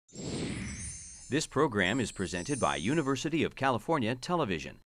This program is presented by University of California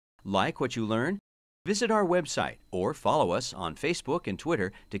Television. Like what you learn? Visit our website or follow us on Facebook and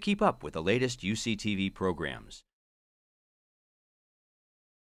Twitter to keep up with the latest UCTV programs.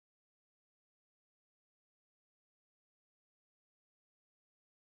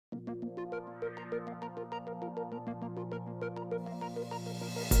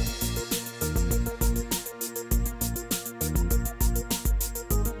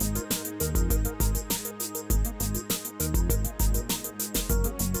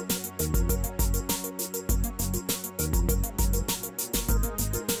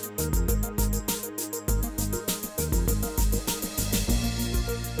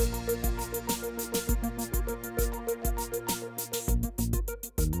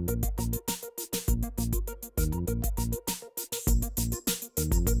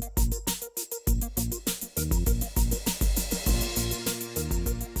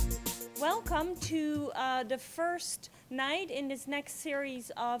 Welcome to the first night in this next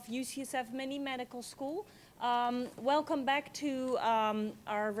series of UCSF Mini Medical School. Welcome back to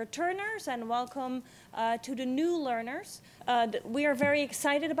our returners and welcome to the new learners. We are very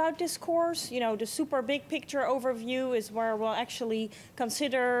excited about this course. You know, the super big picture overview is where we'll actually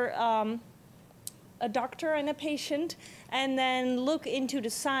consider a doctor and a patient, and then look into the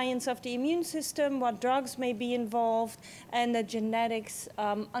science of the immune system, what drugs may be involved, and the genetics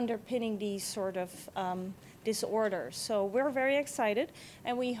underpinning these sort of disorders. So we're very excited,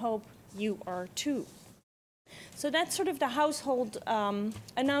 and we hope you are too. So that's sort of the household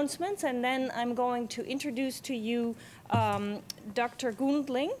announcements, and then I'm going to introduce to you Dr.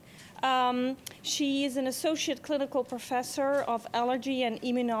 Gundling. She is an associate clinical professor of allergy and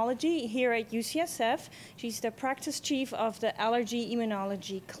immunology here at UCSF. She's the practice chief of the Allergy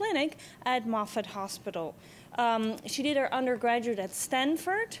Immunology Clinic at Moffitt Hospital. She did her undergraduate at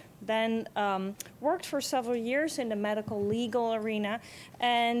Stanford, then worked for several years in the medical legal arena,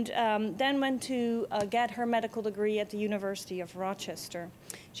 and then went to get her medical degree at the University of Rochester.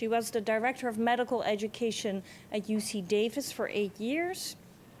 She was the director of medical education at UC Davis for 8 years.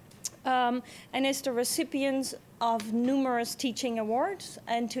 And is the recipient of numerous teaching awards,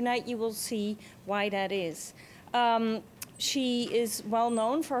 and tonight you will see why that is. She is well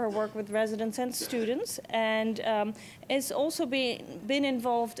known for her work with residents and students, and has also been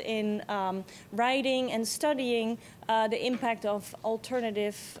involved in writing and studying the impact of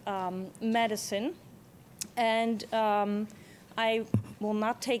alternative medicine. And I will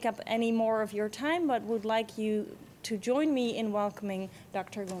not take up any more of your time, but would like you to join me in welcoming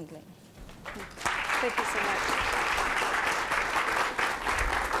Dr. Gundling. Thank you so much.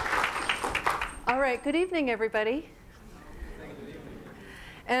 All right, good evening, everybody.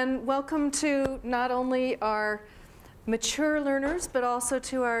 And welcome to not only our mature learners, but also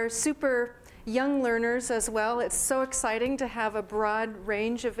to our super young learners as well. It's so exciting to have a broad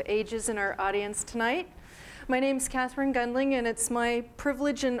range of ages in our audience tonight. My name's Katherine Gundling, and it's my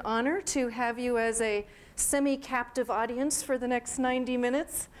privilege and honor to have you as a semi-captive audience for the next 90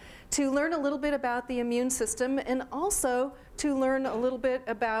 minutes to learn a little bit about the immune system, and also to learn a little bit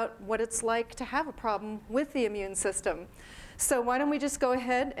about what it's like to have a problem with the immune system. So why don't we just go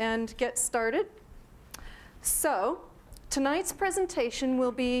ahead and get started. So tonight's presentation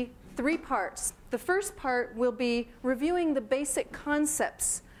will be 3 parts. The first part will be reviewing the basic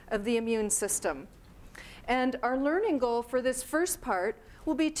concepts of the immune system. And our learning goal for this first part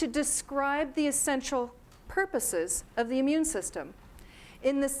will be to describe the essential purposes of the immune system.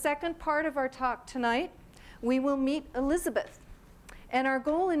 In the second part of our talk tonight, we will meet Elizabeth. And our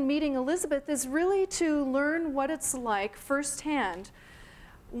goal in meeting Elizabeth is really to learn what it's like firsthand,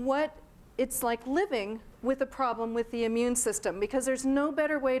 what it's like living with a problem with the immune system, because there's no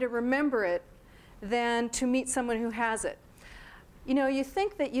better way to remember it than to meet someone who has it. You know, you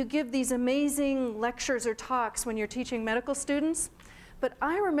think that you give these amazing lectures or talks when you're teaching medical students, but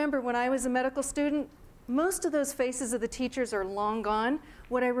I remember when I was a medical student, most of those faces of the teachers are long gone.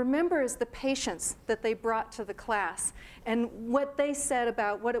 What I remember is the patients that they brought to the class and what they said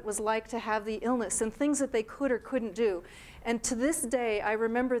about what it was like to have the illness and things that they could or couldn't do. And to this day, I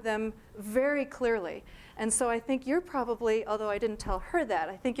remember them very clearly. And so I think you're probably, although I didn't tell her that,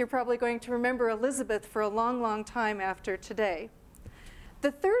 I think you're probably going to remember Elizabeth for a long, long time after today.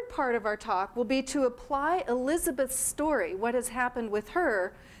 The third part of our talk will be to apply Elizabeth's story, what has happened with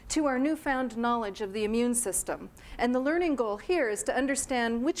her, to our newfound knowledge of the immune system. And the learning goal here is to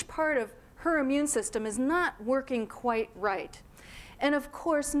understand which part of her immune system is not working quite right. And of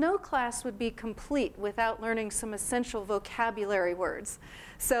course, no class would be complete without learning some essential vocabulary words.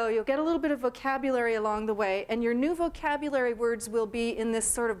 So you'll get a little bit of vocabulary along the way, and your new vocabulary words will be in this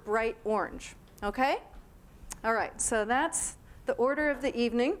sort of bright orange. Okay? All right, so that's the order of the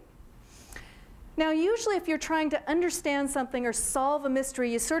evening. Now, usually if you're trying to understand something or solve a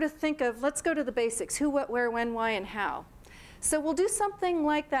mystery, you sort of think of, let's go to the basics: who, what, where, when, why, and how. So we'll do something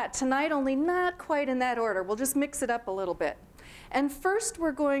like that tonight, only not quite in that order. We'll just mix it up a little bit. And first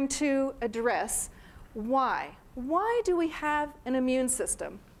we're going to address why. Why do we have an immune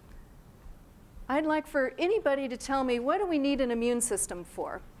system? I'd like for anybody to tell me, what do we need an immune system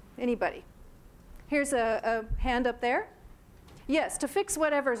for? Anybody? Here's a hand up there. Yes, to fix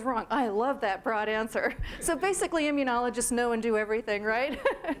whatever's wrong. I love that broad answer. So basically, immunologists know and do everything, right?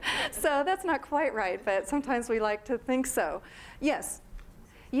 So that's not quite right, but sometimes we like to think so. Yes.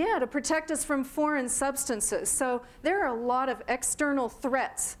 Yeah, to protect us from foreign substances. So there are a lot of external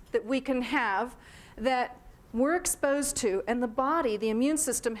threats that we can have that we're exposed to, and the body, the immune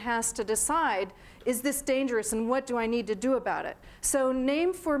system, has to decide, is this dangerous and what do I need to do about it? So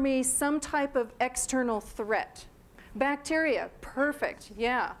name for me some type of external threat. Bacteria, perfect,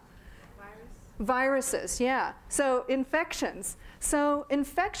 yeah. Viruses, yeah. So infections. So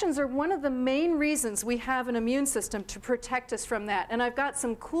infections are one of the main reasons we have an immune system, to protect us from that. And I've got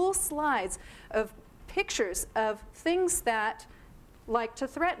some cool slides of pictures of things that like to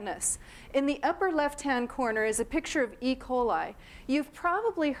threaten us. In the upper left-hand corner is a picture of E. coli. You've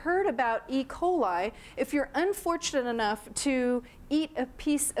probably heard about E. coli if you're unfortunate enough to eat a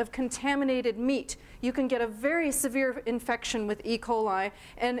piece of contaminated meat. You can get a very severe infection with E. coli,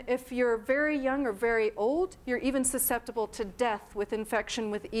 and if you're very young or very old, you're even susceptible to death with infection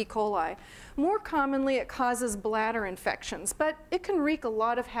with E. coli. More commonly, it causes bladder infections, but it can wreak a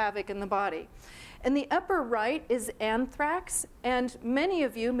lot of havoc in the body. In the upper right is anthrax, and many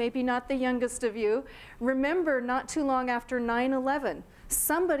of you, maybe not the youngest of you, remember not too long after 9/11,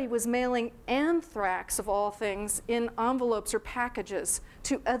 somebody was mailing anthrax, of all things, in envelopes or packages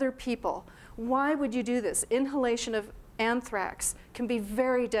to other people. Why would you do this? Inhalation of anthrax can be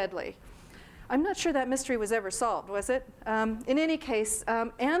very deadly. I'm not sure that mystery was ever solved, was it? In any case,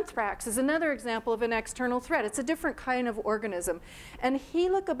 anthrax is another example of an external threat. It's a different kind of organism. And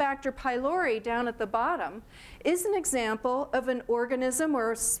Helicobacter pylori down at the bottom is an example of an organism,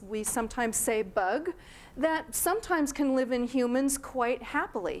 or we sometimes say bug, that sometimes can live in humans quite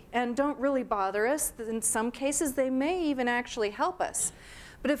happily and don't really bother us. In some cases, they may even actually help us.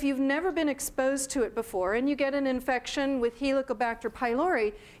 But if you've never been exposed to it before and you get an infection with Helicobacter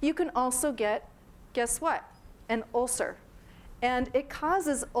pylori, you can also get, guess what? An ulcer. And it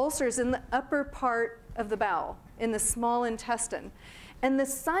causes ulcers in the upper part of the bowel, in the small intestine. And the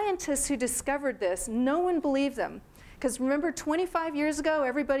scientists who discovered this, no one believed them. Because remember, 25 years ago,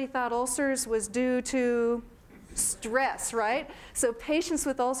 everybody thought ulcers was due to stress, right? So patients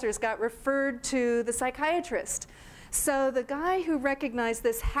with ulcers got referred to the psychiatrist. So the guy who recognized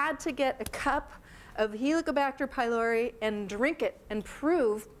this had to get a cup of Helicobacter pylori and drink it and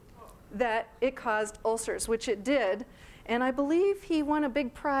prove that it caused ulcers, which it did. And I believe he won a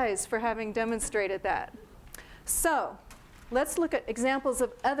big prize for having demonstrated that. So let's look at examples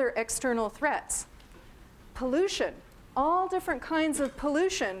of other external threats. Pollution. All different kinds of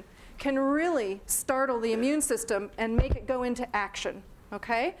pollution can really startle the immune system and make it go into action.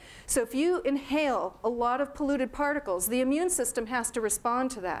 Okay? So if you inhale a lot of polluted particles, the immune system has to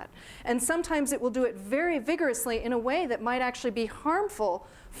respond to that. And sometimes it will do it very vigorously in a way that might actually be harmful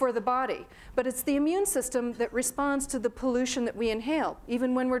for the body. But it's the immune system that responds to the pollution that we inhale,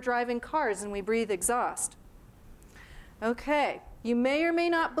 even when we're driving cars and we breathe exhaust. Okay, you may or may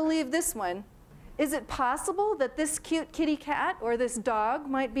not believe this one. Is it possible that this cute kitty cat or this dog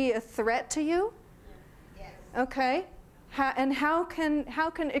might be a threat to you? Yes. Okay. And how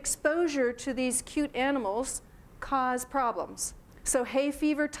can exposure to these cute animals cause problems? So hay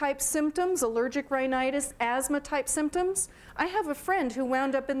fever type symptoms, allergic rhinitis, asthma type symptoms. I have a friend who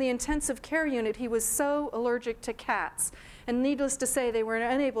wound up in the intensive care unit. He was so allergic to cats. And needless to say, they were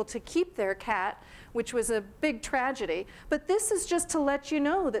unable to keep their cat, which was a big tragedy. But this is just to let you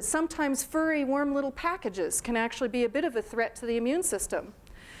know that sometimes furry, warm little packages can actually be a bit of a threat to the immune system.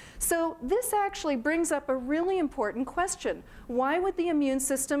 So this actually brings up a really important question. Why would the immune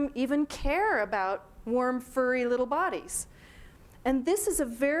system even care about warm, furry little bodies? And this is a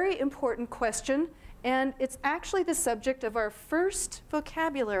very important question, and it's actually the subject of our first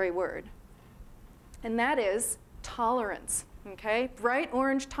vocabulary word, and that is tolerance. Okay? Bright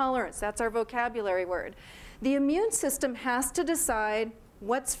orange tolerance, that's our vocabulary word. The immune system has to decide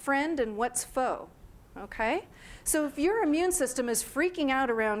what's friend and what's foe. Okay? So if your immune system is freaking out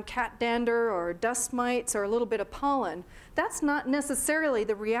around cat dander or dust mites or a little bit of pollen, that's not necessarily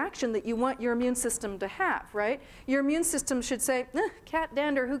the reaction that you want your immune system to have, right? Your immune system should say, cat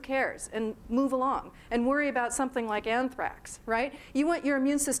dander, who cares, and move along and worry about something like anthrax, right? You want your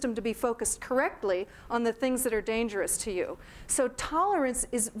immune system to be focused correctly on the things that are dangerous to you. So tolerance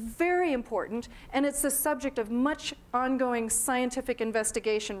is very important, and it's the subject of much ongoing scientific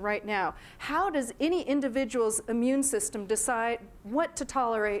investigation right now. How does any individual's immune system decide what to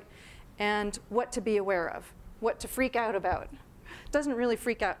tolerate and what to be aware of? What to freak out about. Doesn't really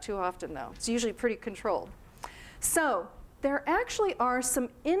freak out too often, though. It's usually pretty controlled. So there actually are some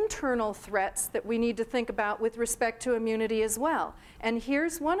internal threats that we need to think about with respect to immunity as well. And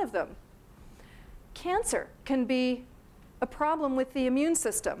here's one of them. Cancer can be a problem with the immune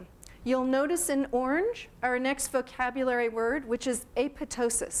system. You'll notice in orange our next vocabulary word, which is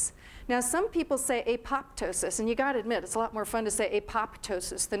apoptosis. Now, some people say apoptosis, and you got to admit, it's a lot more fun to say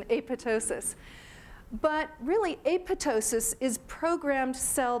apoptosis than apoptosis. But really, apoptosis is programmed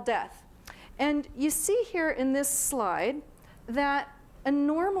cell death. And you see here in this slide that a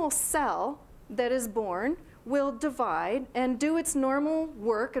normal cell that is born will divide and do its normal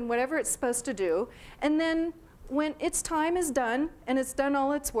work and whatever it's supposed to do. And then when its time is done and it's done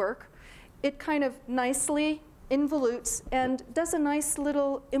all its work, it kind of nicely involutes and does a nice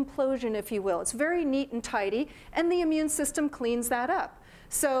little implosion, if you will. It's very neat and tidy, and the immune system cleans that up.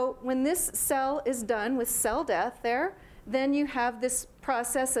 So when this cell is done with cell death there, then you have this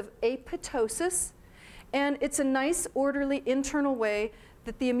process of apoptosis, and it's a nice, orderly, internal way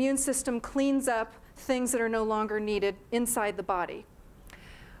that the immune system cleans up things that are no longer needed inside the body.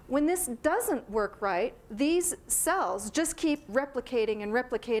 When this doesn't work right, these cells just keep replicating and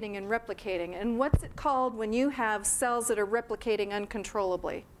replicating and replicating. And what's it called when you have cells that are replicating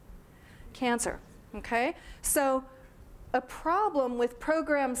uncontrollably? Cancer, okay? So a problem with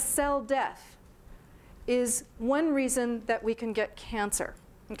programmed cell death is one reason that we can get cancer,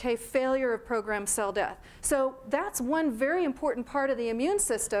 okay? Failure of programmed cell death. So that's one very important part of the immune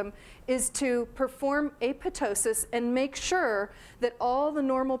system, is to perform apoptosis and make sure that all the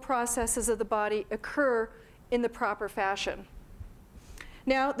normal processes of the body occur in the proper fashion.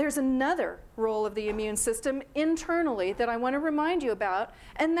 Now, there's another role of the immune system internally that I want to remind you about,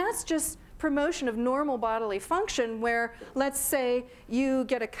 and that's just promotion of normal bodily function, where, let's say, you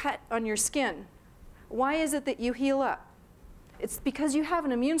get a cut on your skin. Why is it that you heal up? It's because you have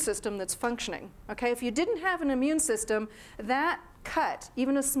an immune system that's functioning, okay? If you didn't have an immune system, that cut,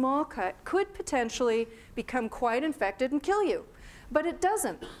 even a small cut, could potentially become quite infected and kill you. But it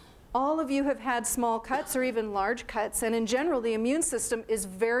doesn't. All of you have had small cuts or even large cuts, and in general, the immune system is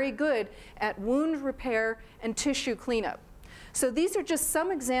very good at wound repair and tissue cleanup. So these are just some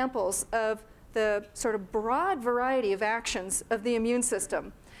examples of the sort of broad variety of actions of the immune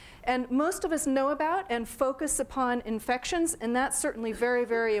system. And most of us know about and focus upon infections, and that's certainly very,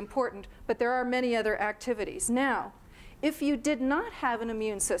 very important, but there are many other activities. Now, if you did not have an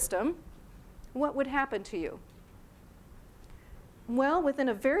immune system, what would happen to you? Well, within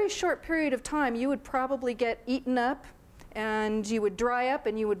a very short period of time, you would probably get eaten up, and you would dry up,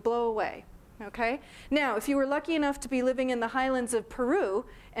 and you would blow away. Okay? Now, if you were lucky enough to be living in the highlands of Peru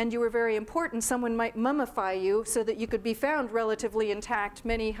and you were very important, someone might mummify you so that you could be found relatively intact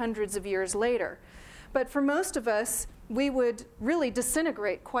many hundreds of years later. But for most of us, we would really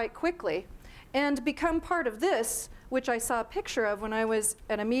disintegrate quite quickly and become part of this, which I saw a picture of when I was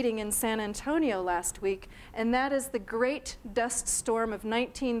at a meeting in San Antonio last week, and that is the Great Dust Storm of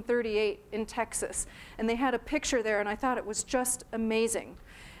 1938 in Texas. And they had a picture there, and I thought it was just amazing.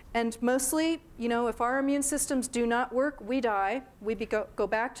 And mostly, you know, if our immune systems do not work, we die. We go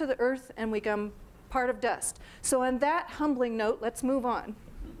back to the earth and we become part of dust. So on that humbling note, let's move on.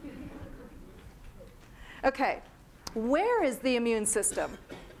 Okay, where is the immune system?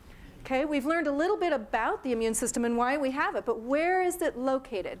 Okay, we've learned a little bit about the immune system and why we have it, but where is it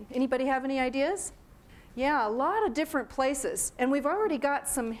located? Anybody have any ideas? Yeah, a lot of different places. And we've already got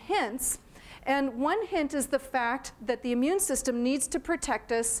some hints. And one hint is the fact that the immune system needs to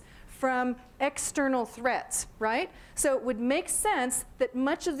protect us from external threats, right? So it would make sense that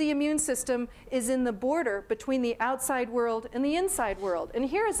much of the immune system is in the border between the outside world and the inside world. And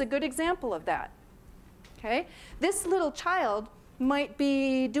here is a good example of that. Okay? This little child might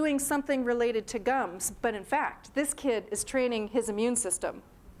be doing something related to gums, but in fact, this kid is training his immune system.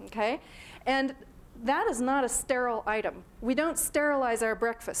 Okay? And that is not a sterile item. We don't sterilize our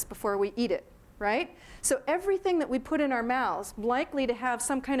breakfast before we eat it, right? So everything that we put in our mouths likely to have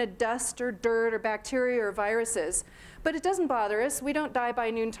some kind of dust or dirt or bacteria or viruses, but it doesn't bother us. We don't die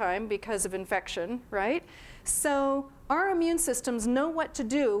by noontime because of infection, right? So our immune systems know what to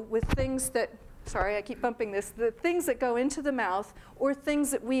do with things that sorry, I keep bumping this, the things that go into the mouth or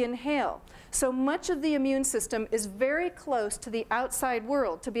things that we inhale. So much of the immune system is very close to the outside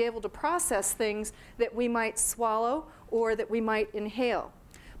world to be able to process things that we might swallow or that we might inhale.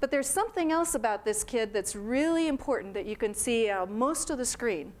 But there's something else about this kid that's really important that you can see most of the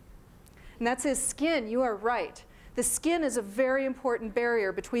screen. And that's his skin. You are right. The skin is a very important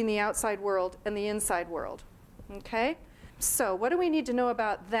barrier between the outside world and the inside world. Okay? So what do we need to know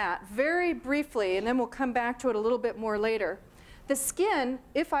about that? Very briefly, and then we'll come back to it a little bit more later. The skin,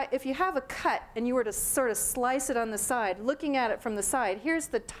 if you have a cut and you were to sort of slice it on the side, looking at it from the side, here's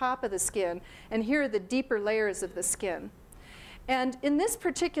the top of the skin, and here are the deeper layers of the skin. And in this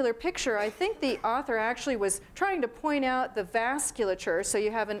particular picture, I think the author actually was trying to point out the vasculature. So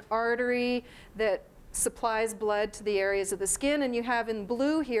you have an artery that supplies blood to the areas of the skin, and you have in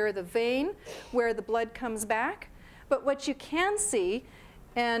blue here the vein where the blood comes back. But what you can see,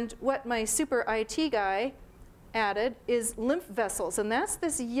 and what my super IT guy added, is lymph vessels, and that's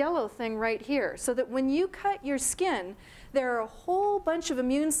this yellow thing right here. So that when you cut your skin, there are a whole bunch of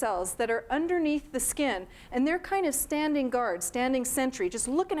immune cells that are underneath the skin, and they're kind of standing guard, standing sentry, just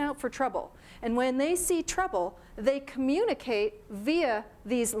looking out for trouble. And when they see trouble, they communicate via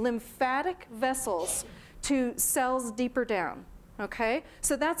these lymphatic vessels to cells deeper down. Okay?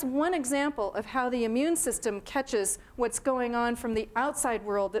 So that's one example of how the immune system catches what's going on from the outside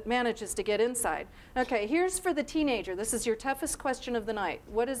world that manages to get inside. Okay, here's for the teenager. This is your toughest question of the night.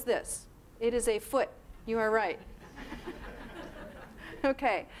 What is this? It is a foot. You are right.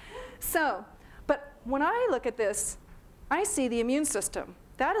 Okay, so, but when I look at this, I see the immune system.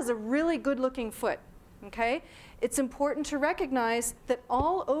 That is a really good-looking foot, okay? It's important to recognize that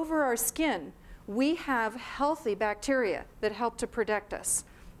all over our skin, we have healthy bacteria that help to protect us,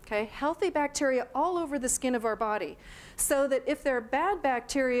 okay? Healthy bacteria all over the skin of our body, so that if there are bad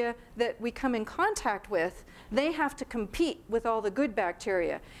bacteria that we come in contact with, they have to compete with all the good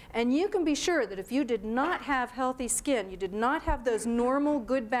bacteria. And you can be sure that if you did not have healthy skin, you did not have those normal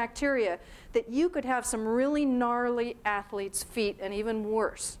good bacteria, that you could have some really gnarly athlete's feet and even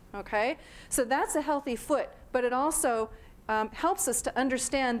worse, okay? So that's a healthy foot, but it also helps us to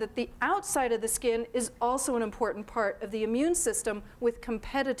understand that the outside of the skin is also an important part of the immune system with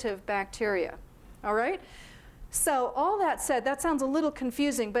competitive bacteria, all right? So all that said, that sounds a little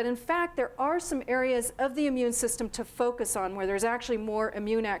confusing, but in fact there are some areas of the immune system to focus on where there's actually more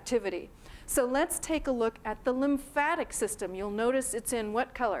immune activity. So let's take a look at the lymphatic system. You'll notice it's in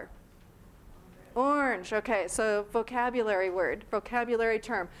what color? Orange. Okay, so vocabulary word, vocabulary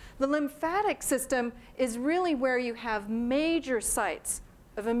term. The lymphatic system is really where you have major sites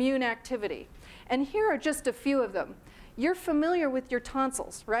of immune activity. And here are just a few of them. You're familiar with your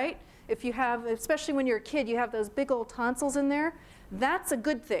tonsils, right? If you have, especially when you're a kid, you have those big old tonsils in there. That's a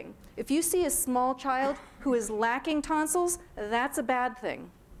good thing. If you see a small child who is lacking tonsils, that's a bad thing.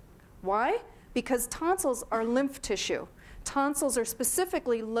 Why? Because tonsils are lymph tissue. Tonsils are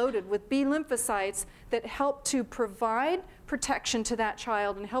specifically loaded with B lymphocytes that help to provide protection to that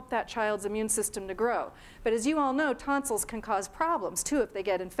child and help that child's immune system to grow. But as you all know, tonsils can cause problems too if they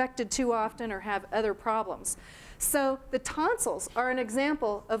get infected too often or have other problems. So the tonsils are an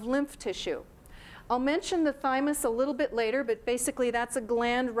example of lymph tissue. I'll mention the thymus a little bit later, but basically that's a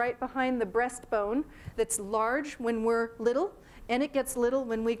gland right behind the breastbone that's large when we're little, and it gets little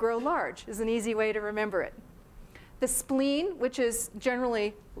when we grow large, is an easy way to remember it. The spleen, which is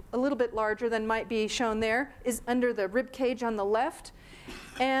generally a little bit larger than might be shown there, is under the rib cage on the left.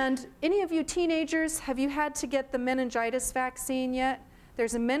 And any of you teenagers, have you had to get the meningitis vaccine yet?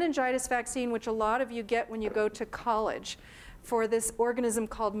 There's a meningitis vaccine which a lot of you get when you go to college for this organism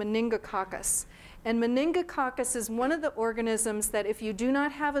called meningococcus. And meningococcus is one of the organisms that if you do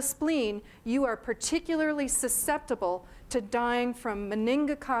not have a spleen, you are particularly susceptible to dying from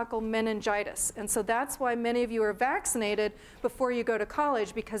meningococcal meningitis. And so that's why many of you are vaccinated before you go to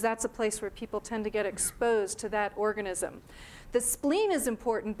college, because that's a place where people tend to get exposed to that organism. The spleen is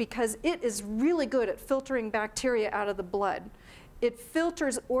important because it is really good at filtering bacteria out of the blood. It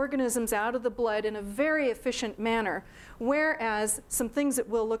filters organisms out of the blood in a very efficient manner, whereas some things that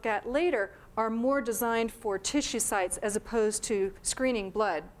we'll look at later are more designed for tissue sites as opposed to screening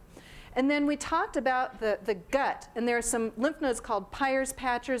blood. And then we talked about the gut, and there are some lymph nodes called Peyer's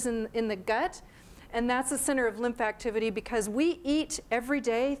patches in the gut, and that's the center of lymph activity because we eat every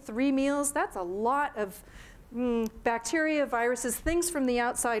day 3 meals. That's a lot of bacteria, viruses, things from the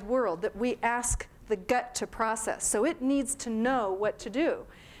outside world that we ask the gut to process. So it needs to know what to do.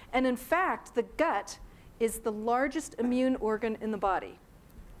 And in fact, the gut is the largest immune organ in the body.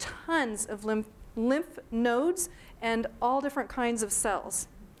 Tons of lymph nodes and all different kinds of cells.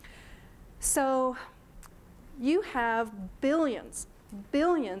 So you have billions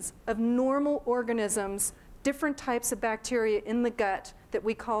of normal organisms, different types of bacteria in the gut that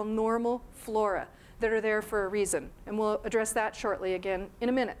we call normal flora that are there for a reason. And we'll address that shortly again in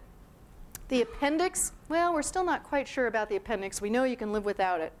a minute. The appendix, well, we're still not quite sure about the appendix. We know you can live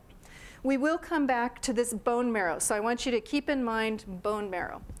without it. We will come back to this bone marrow, so I want you to keep in mind bone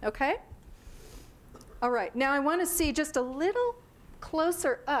marrow, okay? All right, now I want to see just a little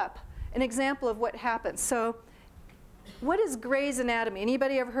closer up an example of what happens. So what is Grey's Anatomy?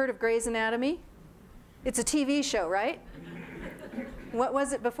 Anybody ever heard of Grey's Anatomy? It's a TV show, right? What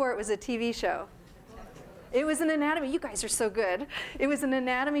was it before it was a TV show? It was an anatomy. You guys are so good. It was an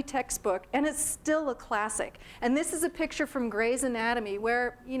anatomy textbook, and it's still a classic. And this is a picture from Grey's Anatomy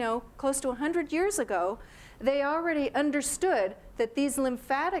where, you know, close to 100 years ago, they already understood that these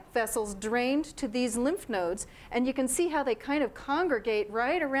lymphatic vessels drained to these lymph nodes, and you can see how they kind of congregate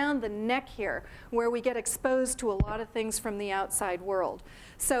right around the neck here, where we get exposed to a lot of things from the outside world.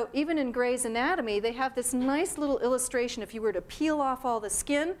 So even in Grey's Anatomy, they have this nice little illustration. If you were to peel off all the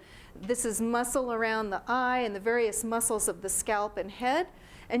skin, this is muscle around the eye and the various muscles of the scalp and head,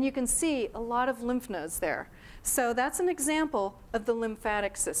 and you can see a lot of lymph nodes there. So that's an example of the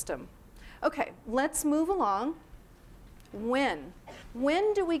lymphatic system. Okay, let's move along. When?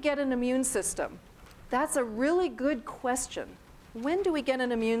 When do we get an immune system? That's a really good question. When do we get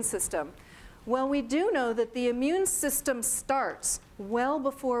an immune system? Well, we do know that the immune system starts well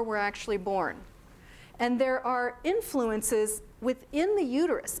before we're actually born. And there are influences within the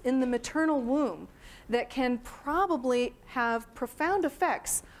uterus, in the maternal womb, that can probably have profound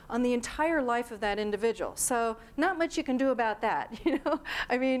effects on the entire life of that individual. So not much you can do about that, you know?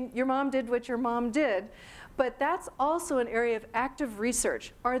 I mean, your mom did what your mom did, but that's also an area of active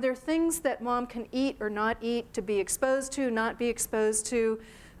research. Are there things that mom can eat or not eat, to be exposed to, not be exposed to?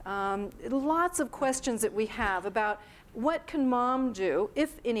 Lots of questions that we have about what can mom do,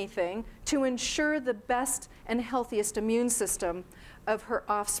 if anything, to ensure the best and healthiest immune system of her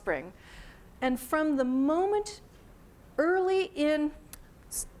offspring. And from the moment early in,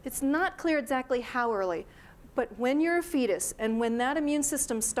 it's not clear exactly how early, but when you're a fetus and when that immune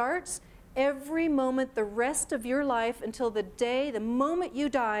system starts, every moment the rest of your life until the day, the moment you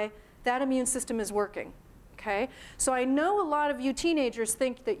die, that immune system is working. Okay? So I know a lot of you teenagers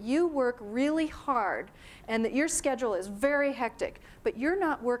think that you work really hard and that your schedule is very hectic, but you're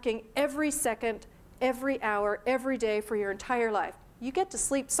not working every second, every hour, every day for your entire life. You get to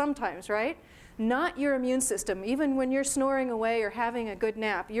sleep sometimes, right? Not your immune system. Even when you're snoring away or having a good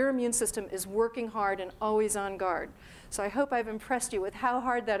nap, your immune system is working hard and always on guard. So I hope I've impressed you with how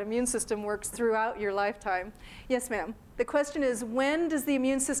hard that immune system works throughout your lifetime. Yes, ma'am. The question is, when does the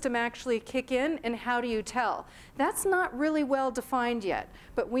immune system actually kick in, and how do you tell? That's not really well defined yet,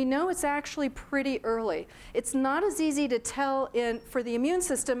 but we know it's actually pretty early. It's not as easy to tell for the immune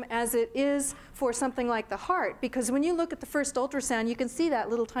system as it is for something like the heart, because when you look at the first ultrasound, you can see that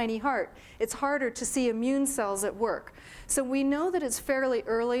little tiny heart. It's harder to see immune cells at work. So we know that it's fairly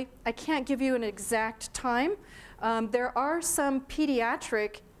early. I can't give you an exact time. There are some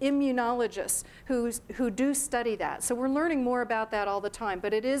pediatric immunologists who do study that. So we're learning more about that all the time,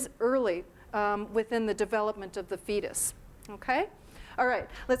 but it is early within the development of the fetus. Okay? All right,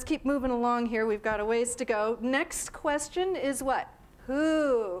 let's keep moving along here. We've got a ways to go. Next question is what?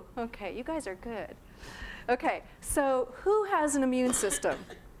 Who? Okay, you guys are good. Okay, so who has an immune system?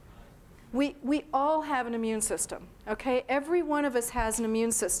 We all have an immune system, okay? Every one of us has an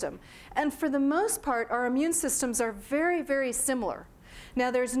immune system. And for the most part, our immune systems are very, very similar. Now,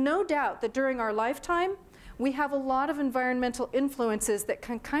 there's no doubt that during our lifetime, we have a lot of environmental influences that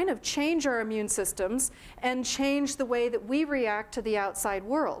can kind of change our immune systems and change the way that we react to the outside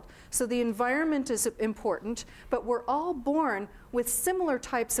world. So the environment is important, but we're all born with similar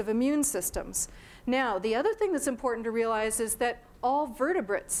types of immune systems. Now, the other thing that's important to realize is that all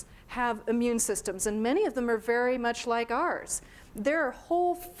vertebrates have immune systems, and many of them are very much like ours. There are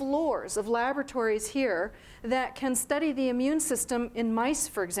whole floors of laboratories here that can study the immune system in mice,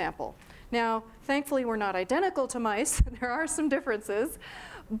 for example. Now, thankfully, we're not identical to mice. There are some differences.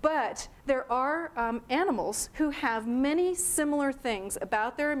 But there are animals who have many similar things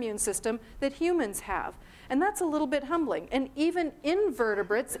about their immune system that humans have. And that's a little bit humbling. And even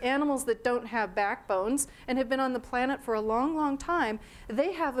invertebrates, animals that don't have backbones and have been on the planet for a long, long time,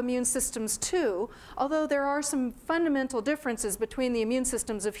 they have immune systems too, although there are some fundamental differences between the immune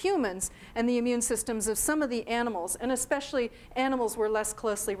systems of humans and the immune systems of some of the animals, and especially animals we're less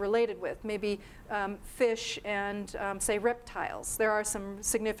closely related with, maybe fish and, say, reptiles. There are some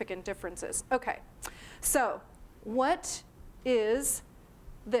significant differences. Okay, so what is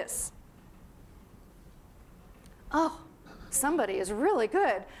this? Oh, somebody is really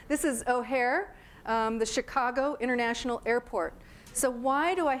good. This is O'Hare, the Chicago International Airport. So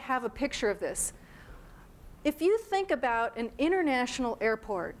why do I have a picture of this? If you think about an international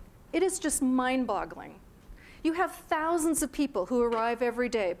airport, it is just mind-boggling. You have thousands of people who arrive every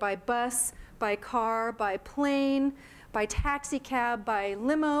day by bus, by car, by plane, by taxi cab, by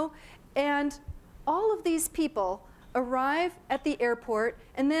limo, and all of these people arrive at the airport,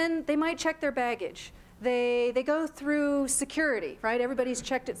 and then they might check their baggage. They go through security, right? Everybody's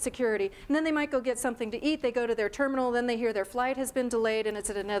checked at security. And then they might go get something to eat. They go to their terminal. Then they hear their flight has been delayed and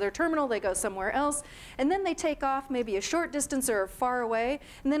it's at another terminal. They go somewhere else. And then they take off maybe a short distance or far away.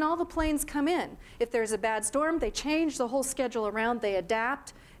 And then all the planes come in. If there's a bad storm, they change the whole schedule around. They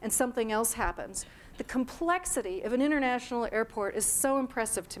adapt, and something else happens. The complexity of an international airport is so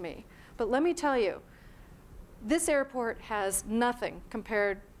impressive to me. But let me tell you, this airport has nothing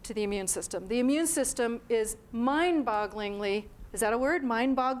compared to the immune system. The immune system is mind-bogglingly, is that a word?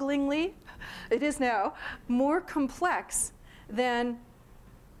 Mind-bogglingly? It is now, more complex than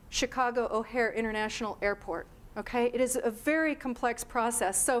Chicago O'Hare International Airport, okay? It is a very complex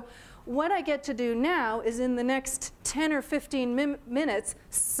process. So what I get to do now is in the next 10 or 15 minutes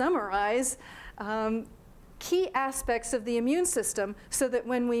summarize key aspects of the immune system so that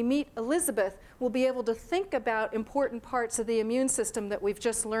when we meet Elizabeth, we'll be able to think about important parts of the immune system that we've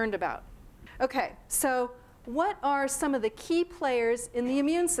just learned about. Okay, so what are some of the key players in the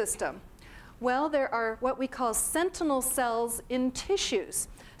immune system? Well, there are what we call sentinel cells in tissues.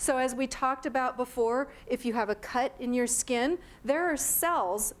 So as we talked about before, if you have a cut in your skin, there are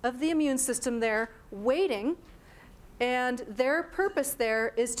cells of the immune system there waiting. And their purpose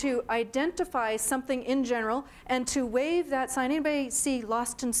there is to identify something in general and to wave that sign. Anybody see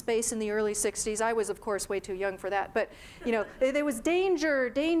Lost in Space in the early 60s? I was, of course, way too young for that. But you know, there was danger,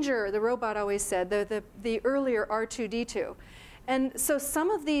 danger, the robot always said, the earlier R2-D2. And so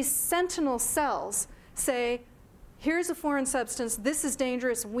some of these sentinel cells say, here's a foreign substance, this is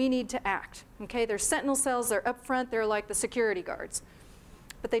dangerous, we need to act. Okay, they're sentinel cells, they're up front, they're like the security guards.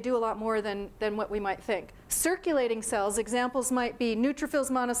 But they do a lot more than what we might think. Circulating cells, examples might be neutrophils,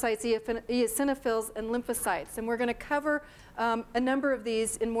 monocytes, eosinophils, and lymphocytes. And we're going to cover a number of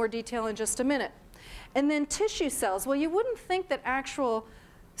these in more detail in just a minute. And then tissue cells. Well, you wouldn't think that actual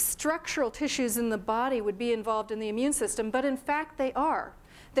structural tissues in the body would be involved in the immune system, but in fact they are.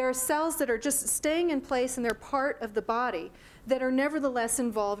 There are cells that are just staying in place and they're part of the body that are nevertheless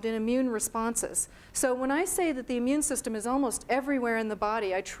involved in immune responses. So when I say that the immune system is almost everywhere in the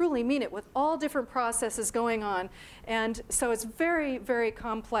body, I truly mean it, with all different processes going on. And so it's very, very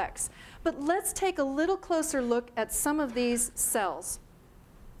complex. But let's take a little closer look at some of these cells.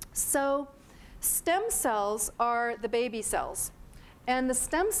 So stem cells are the baby cells. And the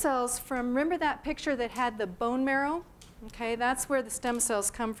stem cells from, remember that picture that had the bone marrow? Okay, that's where the stem cells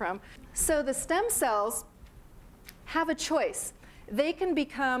come from. So the stem cells have a choice. They can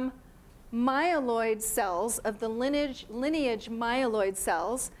become myeloid cells of the lineage myeloid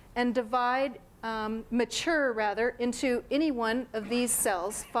cells and divide, mature rather, into any one of these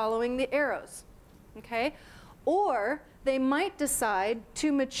cells following the arrows. Okay? Or they might decide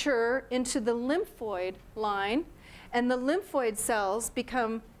to mature into the lymphoid line, and the lymphoid cells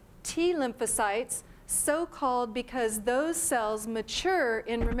become T lymphocytes, so called because those cells mature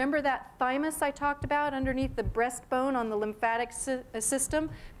in, remember that thymus I talked about underneath the breastbone on the lymphatic system?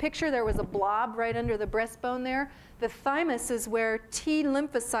 Picture there was a blob right under the breastbone there. The thymus is where T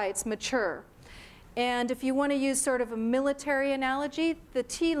lymphocytes mature. And if you want to use sort of a military analogy, the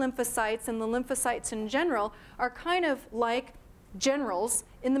T lymphocytes and the lymphocytes in general are kind of like generals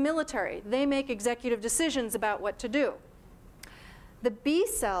in the military. They make executive decisions about what to do. The B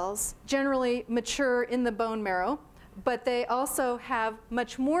cells generally mature in the bone marrow, but they also have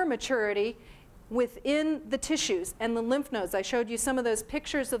much more maturity within the tissues and the lymph nodes. I showed you some of those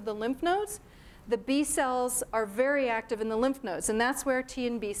pictures of the lymph nodes. The B cells are very active in the lymph nodes, and that's where T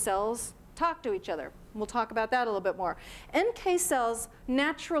and B cells talk to each other. We'll talk about that a little bit more. NK cells,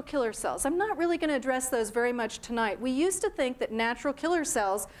 natural killer cells. I'm not really going to address those very much tonight. We used to think that natural killer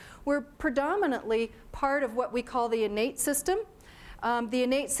cells were predominantly part of what we call the innate system. The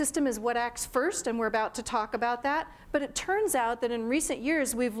innate system is what acts first, and we're about to talk about that. But it turns out that in recent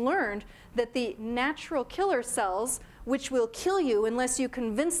years, we've learned that the natural killer cells, which will kill you unless you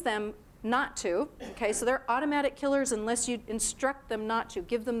convince them not to, okay, so they're automatic killers unless you instruct them not to,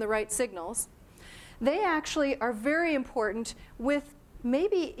 give them the right signals, they actually are very important with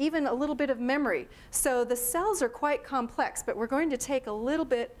maybe even a little bit of memory. So the cells are quite complex, but we're going to take a little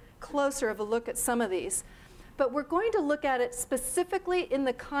bit closer of a look at some of these. but we're going to look at it specifically in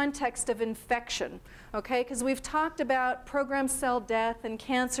the context of infection, okay? Because we've talked about programmed cell death and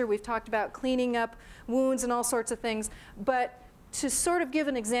cancer, we've talked about cleaning up wounds and all sorts of things, but to sort of give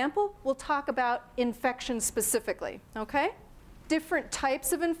an example, we'll talk about infection specifically, okay? Different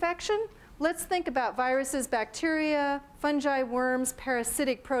types of infection. Let's think about viruses, bacteria, fungi, worms,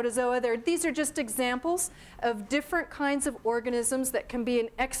 parasitic protozoa. These are just examples of different kinds of organisms that can be an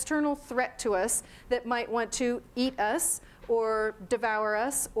external threat to us that might want to eat us or devour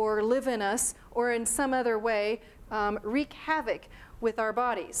us or live in us or in some other way wreak havoc with our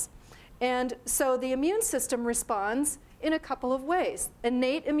bodies. And so the immune system responds in a couple of ways.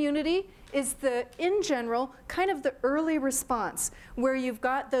 Innate immunity is in general, kind of the early response, where you've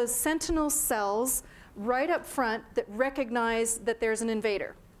got those sentinel cells right up front that recognize that there's an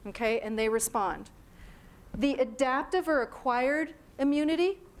invader, okay, and they respond. The adaptive or acquired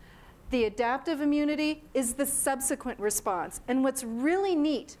immunity, the adaptive immunity is the subsequent response. And what's really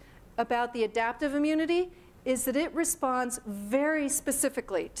neat about the adaptive immunity is that it responds very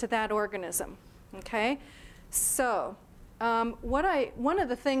specifically to that organism, okay? So, one of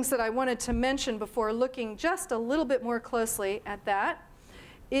the things that I wanted to mention before looking just a little bit more closely at that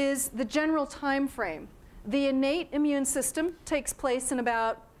is the general time frame. The innate immune system takes place in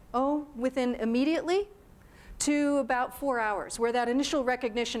about, within immediately to about 4 hours, where that initial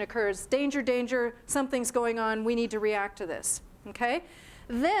recognition occurs. Danger, danger, something's going on, we need to react to this, okay?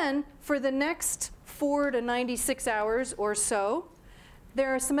 Then, for the next 4 to 96 hours or so,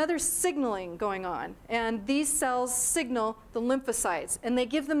 there are some other signaling going on, and these cells signal the lymphocytes, and they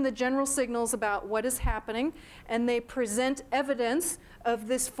give them the general signals about what is happening, and they present evidence of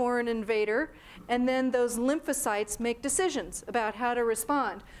this foreign invader, and then those lymphocytes make decisions about how to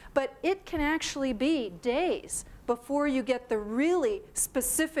respond. But it can actually be days before you get the really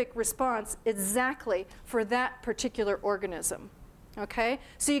specific response exactly for that particular organism. Okay?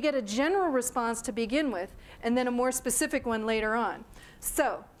 So you get a general response to begin with, and then a more specific one later on.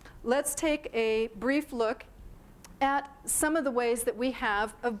 So let's take a brief look at some of the ways that we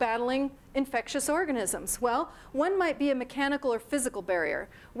have of battling infectious organisms. Well, one might be a mechanical or physical barrier.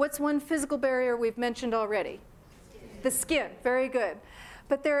 What's one physical barrier we've mentioned already? The skin. Very good.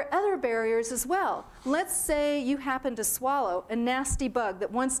 But there are other barriers as well. Let's say you happen to swallow a nasty bug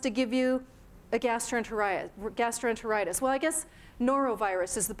that wants to give you a gastroenteritis. Well, I guess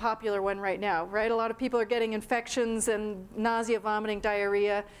norovirus is the popular one right now, right? A lot of people are getting infections and nausea, vomiting,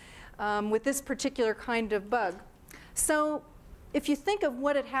 diarrhea with this particular kind of bug. So if you think of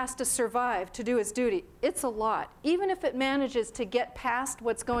what it has to survive to do its duty, it's a lot. Even if it manages to get past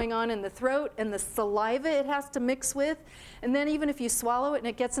what's going on in the throat and the saliva it has to mix with, and then even if you swallow it and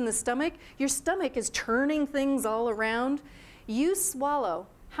it gets in the stomach, your stomach is churning things all around. You swallow.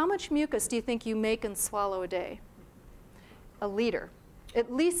 How much mucus do you think you make and swallow a day? A liter.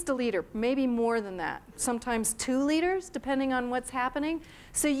 At least a liter, maybe more than that. Sometimes 2 liters, depending on what's happening.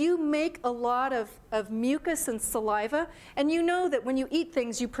 So you make a lot of mucus and saliva, and you know that when you eat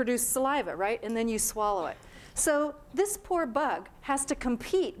things, you produce saliva, right? And then you swallow it. So this poor bug has to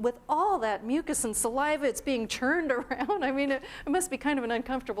compete with all that mucus and saliva. It's being churned around. I mean, it must be kind of an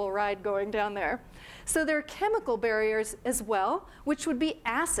uncomfortable ride going down there. So there are chemical barriers as well, which would be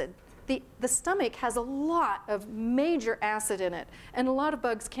acid. The stomach has a lot of major acid in it, and a lot of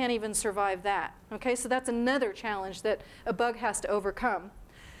bugs can't even survive that. Okay, so that's another challenge that a bug has to overcome.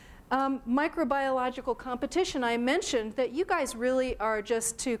 Microbiological competition. I mentioned that you guys really are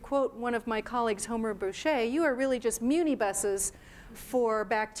just, to quote one of my colleagues, Homer Boucher, you are really just munibuses for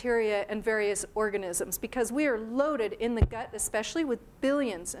bacteria and various organisms, because we are loaded in the gut, especially with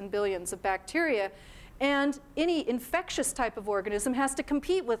billions and billions of bacteria. And any infectious type of organism has to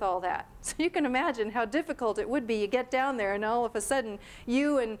compete with all that. So you can imagine how difficult it would be. You get down there and all of a sudden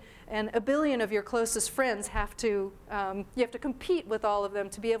you and a billion of your closest friends have to, you have to compete with all of them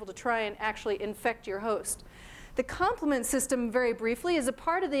to be able to try and actually infect your host. The complement system, very briefly, is a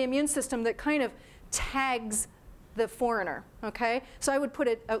part of the immune system that kind of tags the foreigner, okay? So I would put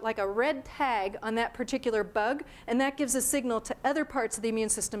like a red tag on that particular bug, and that gives a signal to other parts of the immune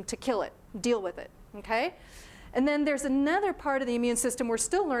system to kill it, deal with it. Okay? And then there's another part of the immune system we're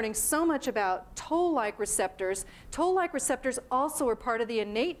still learning so much about, toll-like receptors. Toll-like receptors also are part of the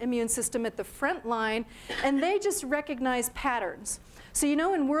innate immune system at the front line, and they just recognize patterns. So you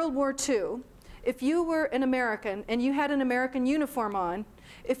know, in World War II, if you were an American and you had an American uniform on,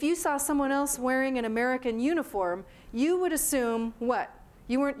 if you saw someone else wearing an American uniform, you would assume what?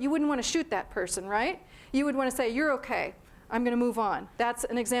 You wouldn't want to shoot that person, right? You would want to say, you're okay. I'm going to move on. That's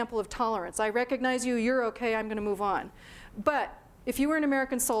an example of tolerance. I recognize you, you're okay, I'm going to move on. But if you were an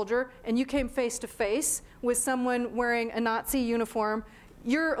American soldier and you came face to face with someone wearing a Nazi uniform,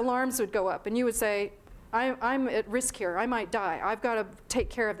 your alarms would go up and you would say, I'm at risk here, I might die, I've got to take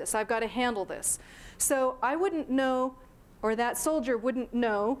care of this, I've got to handle this. So I wouldn't know, or that soldier wouldn't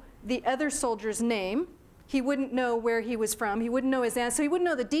know the other soldier's name. He wouldn't know where he was from. He wouldn't know his answer. So he wouldn't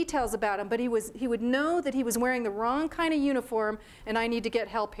know the details about him, but he would know that he was wearing the wrong kind of uniform and I need to get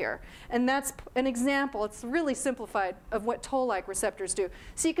help here. And that's an example, it's really simplified, of what toll-like receptors do.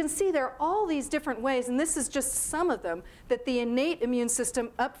 So you can see there are all these different ways, and this is just some of them, that the innate immune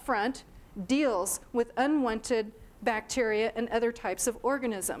system up front deals with unwanted bacteria and other types of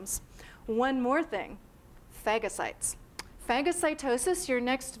organisms. One more thing, phagocytes. Phagocytosis, your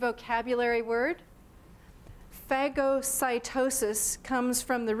next vocabulary word. Phagocytosis comes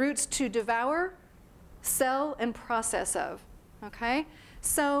from the roots to devour, cell, and process of. Okay?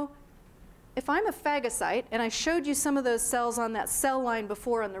 So if I'm a phagocyte, and I showed you some of those cells on that cell line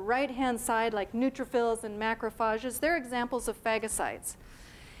before on the right-hand side, like neutrophils and macrophages, they're examples of phagocytes.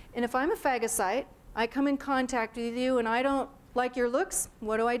 And if I'm a phagocyte, I come in contact with you and I don't like your looks,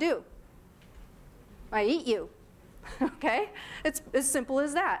 what do? I eat you. Okay? It's as simple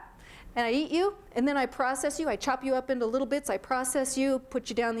as that. And I eat you, and then I process you. I chop you up into little bits. I process you, put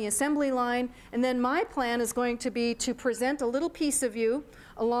you down the assembly line, and then my plan is going to be to present a little piece of you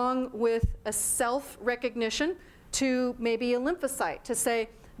along with a self-recognition to maybe a lymphocyte to say,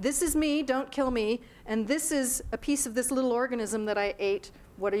 this is me, don't kill me, and this is a piece of this little organism that I ate.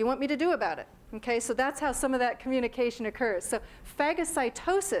 What do you want me to do about it? Okay, so that's how some of that communication occurs. So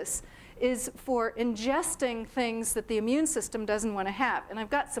phagocytosis is for ingesting things that the immune system doesn't want to have. And I've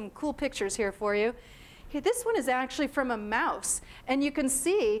got some cool pictures here for you. Here, this one is actually from a mouse. And you can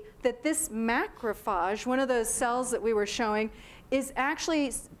see that this macrophage, one of those cells that we were showing, is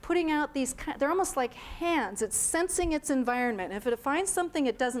actually putting out these, they're almost like hands. It's sensing its environment. If it finds something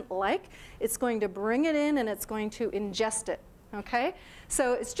it doesn't like, it's going to bring it in and it's going to ingest it. Okay?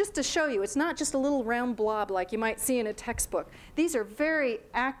 So it's just to show you, it's not just a little round blob like you might see in a textbook. These are very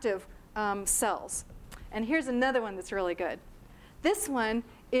active cells. And here's another one that's really good. This one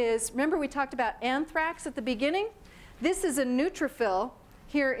is, remember we talked about anthrax at the beginning? This is a neutrophil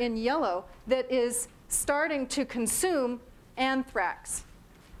here in yellow that is starting to consume anthrax.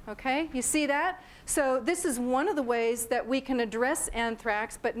 Okay, you see that? So this is one of the ways that we can address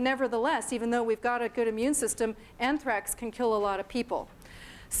anthrax, but nevertheless, even though we've got a good immune system, anthrax can kill a lot of people.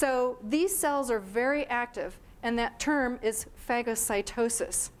 So these cells are very active, and that term is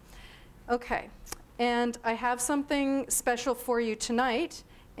phagocytosis. Okay, and I have something special for you tonight,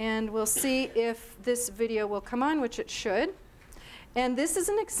 and we'll see if this video will come on, which it should. And this is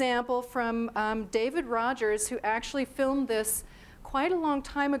an example from David Rogers, who actually filmed this quite a long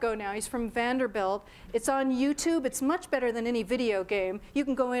time ago now. He's from Vanderbilt. It's on YouTube. It's much better than any video game. You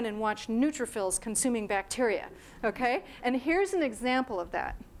can go in and watch neutrophils consuming bacteria, okay? And here's an example of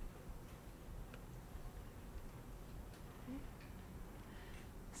that.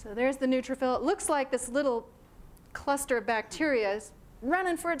 So there's the neutrophil. It looks like this little cluster of bacteria is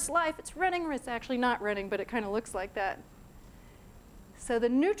running for its life. It's running, or it's actually not running, but it kind of looks like that. So the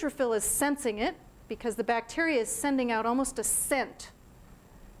neutrophil is sensing it because the bacteria is sending out almost a scent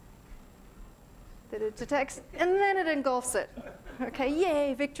that it detects, and then it engulfs it. Okay,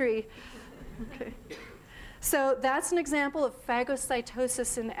 yay, victory. Okay. So that's an example of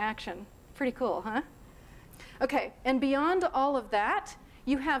phagocytosis in action. Pretty cool, huh? Okay, and beyond all of that,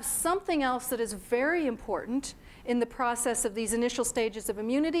 you have something else that is very important in the process of these initial stages of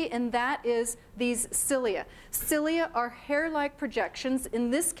immunity, and that is these cilia. Cilia are hair-like projections, in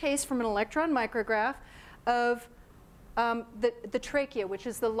this case from an electron micrograph, of the trachea, which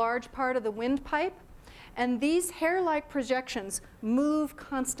is the large part of the windpipe. And these hair-like projections move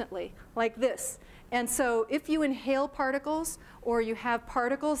constantly, like this. And so if you inhale particles, or you have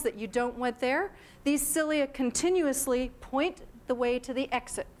particles that you don't want there, these cilia continuously point the way to the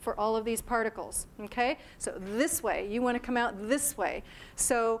exit for all of these particles, okay? So this way, you want to come out this way.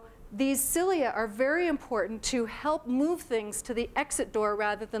 So these cilia are very important to help move things to the exit door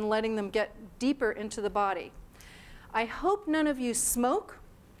rather than letting them get deeper into the body. I hope none of you smoke,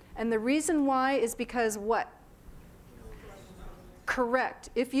 and the reason why is because what? Correct.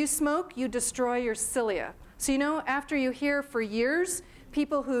 If you smoke, you destroy your cilia. So you know, after you hear for years,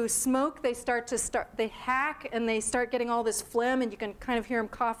 people who smoke, they hack and they start getting all this phlegm, and you can kind of hear them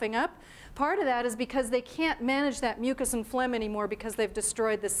coughing up. Part of that is because they can't manage that mucus and phlegm anymore because they've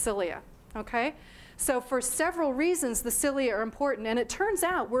destroyed the cilia. okay? So for several reasons, the cilia are important. And it turns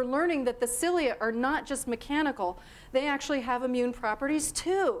out we're learning that the cilia are not just mechanical. They actually have immune properties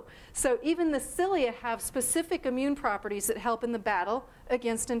too. So even the cilia have specific immune properties that help in the battle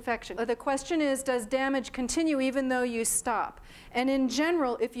against infection. The question is, does damage continue even though you stop? And in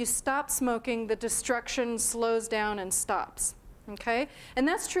general, if you stop smoking, the destruction slows down and stops. Okay? And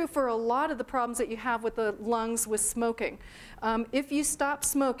that's true for a lot of the problems that you have with the lungs with smoking. If you stop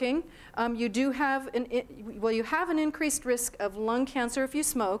smoking, you do have you have an increased risk of lung cancer if you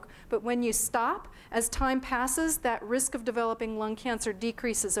smoke, but when you stop, as time passes, that risk of developing lung cancer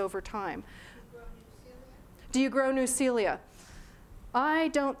decreases over time. Do you grow new cilia? I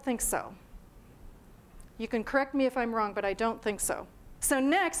don't think so. You can correct me if I'm wrong, but I don't think so. So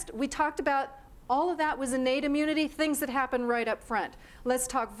next, we talked about all of that was innate immunity, things that happen right up front. Let's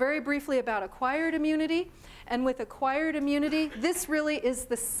talk very briefly about acquired immunity. And with acquired immunity, this really is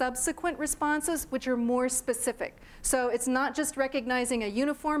the subsequent responses, which are more specific. So it's not just recognizing a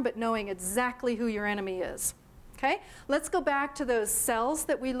uniform, but knowing exactly who your enemy is. Okay? Let's go back to those cells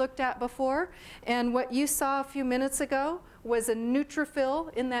that we looked at before. And what you saw a few minutes ago was a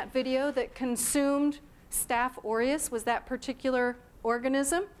neutrophil in that video that consumed Staph aureus, was that particular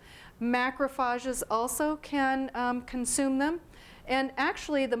organism. Macrophages also can consume them. And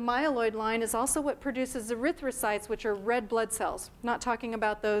actually, the myeloid line is also what produces erythrocytes, which are red blood cells. Not talking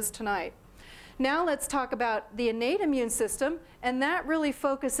about those tonight. Now let's talk about the innate immune system, and that really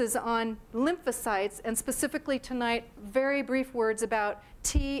focuses on lymphocytes, and specifically tonight, very brief words about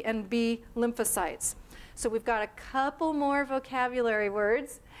T and B lymphocytes. So we've got a couple more vocabulary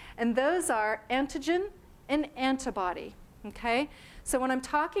words, and those are antigen and antibody. Okay? So when I'm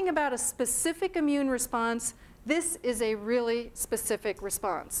talking about a specific immune response, this is a really specific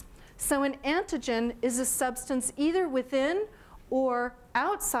response. So an antigen is a substance either within or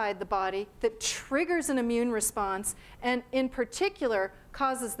outside the body that triggers an immune response and in particular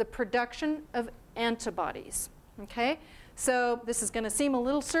causes the production of antibodies. Okay? So this is going to seem a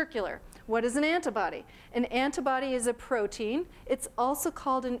little circular. What is an antibody? An antibody is a protein. It's also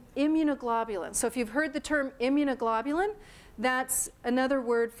called an immunoglobulin. So if you've heard the term immunoglobulin, that's another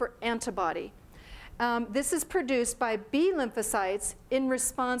word for antibody. This is produced by B lymphocytes in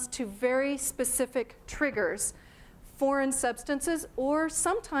response to very specific triggers, foreign substances, or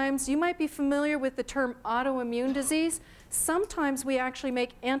sometimes you might be familiar with the term autoimmune disease. Sometimes we actually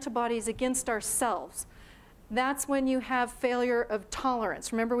make antibodies against ourselves. That's when you have failure of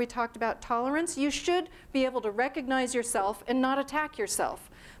tolerance. Remember we talked about tolerance? You should be able to recognize yourself and not attack yourself.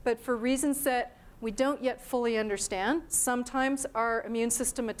 But for reasons that we don't yet fully understand, sometimes our immune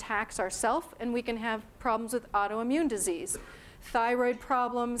system attacks ourselves and we can have problems with autoimmune disease. Thyroid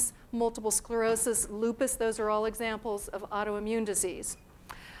problems, multiple sclerosis, lupus, those are all examples of autoimmune disease.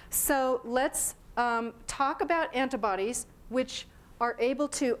 So let's talk about antibodies which are able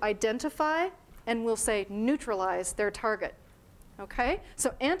to identify and we'll say neutralize their target. Okay?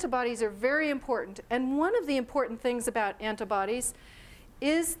 So antibodies are very important. And one of the important things about antibodies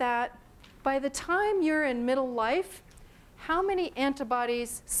is that by the time you're in middle life, how many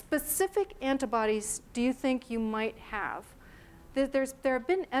antibodies, specific antibodies, do you think you might have? There have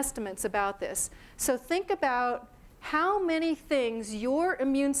been estimates about this. So think about how many things your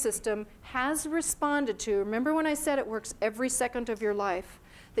immune system has responded to. Remember when I said it works every second of your life?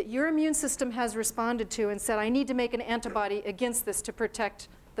 That your immune system has responded to and said, I need to make an antibody against this to protect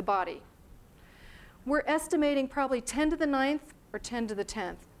the body. We're estimating probably 10 to the 9th or 10 to the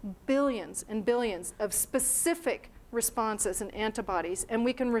 10th. Billions and billions of specific responses and antibodies, and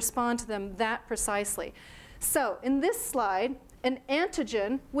we can respond to them that precisely. So in this slide, an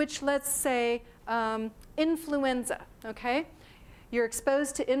antigen, which let's say influenza, okay? You're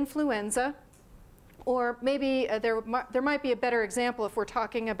exposed to influenza, or maybe there might be a better example if we're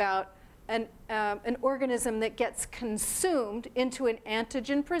talking about an organism that gets consumed into an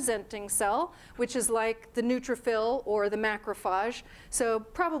antigen-presenting cell, which is like the neutrophil or the macrophage. So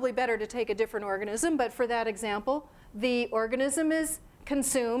probably better to take a different organism, but for that example, the organism is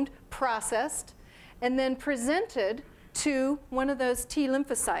consumed, processed, and then presented to one of those T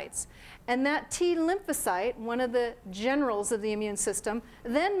lymphocytes. And that T lymphocyte, one of the generals of the immune system,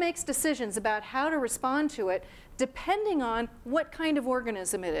 then makes decisions about how to respond to it depending on what kind of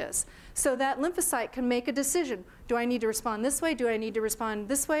organism it is. So that lymphocyte can make a decision. Do I need to respond this way? Do I need to respond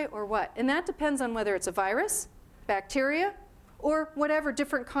this way, or what? And that depends on whether it's a virus, bacteria, or whatever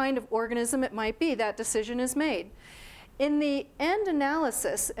different kind of organism it might be. That decision is made. In the end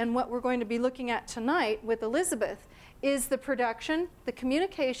analysis, and what we're going to be looking at tonight with Elizabeth, is the production, the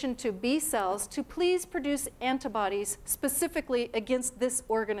communication to B cells to please produce antibodies specifically against this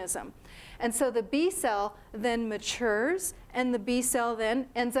organism. And so the B cell then matures, and the B cell then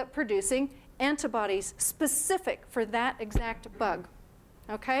ends up producing antibodies specific for that exact bug.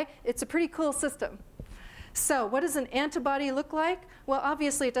 Okay? It's a pretty cool system. So what does an antibody look like? Well,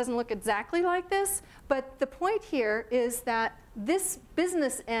 obviously it doesn't look exactly like this, but the point here is that this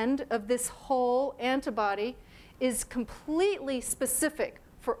business end of this whole antibody is completely specific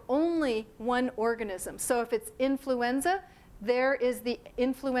for only one organism. So if it's influenza, there is the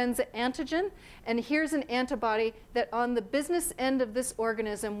influenza antigen, and here's an antibody that on the business end of this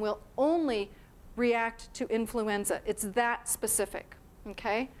organism will only react to influenza. It's that specific,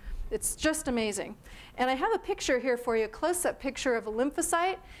 okay? It's just amazing. And I have a picture here for you, a close-up picture of a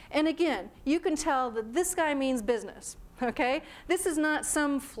lymphocyte. And again, you can tell that this guy means business, okay? This is not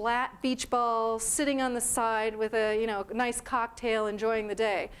some flat beach ball sitting on the side with a nice cocktail enjoying the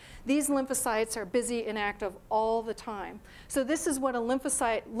day. These lymphocytes are busy and active all the time. So this is what a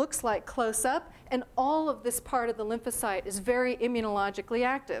lymphocyte looks like close up, and all of this part of the lymphocyte is very immunologically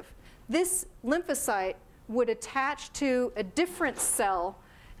active. This lymphocyte would attach to a different cell,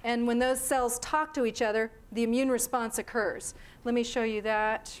 and when those cells talk to each other, the immune response occurs. Let me show you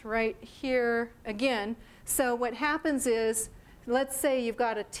that right here again. So what happens is, let's say you've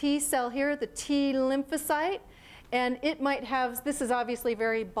got a T cell here, the T lymphocyte, and it might have, this is obviously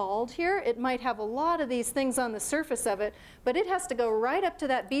very bald here, it might have a lot of these things on the surface of it, but it has to go right up to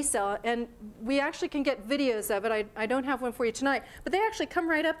that B cell, and we actually can get videos of it. I don't have one for you tonight, but they actually come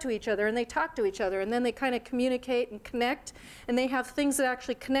right up to each other and they talk to each other, and then they kind of communicate and connect, and they have things that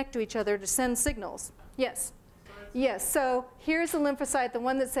actually connect to each other to send signals. Yes? Yes, so here's the lymphocyte. The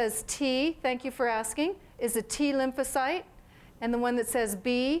one that says T, thank you for asking, is a T lymphocyte, and the one that says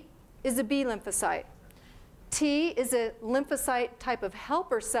B is a B lymphocyte. T is a lymphocyte type of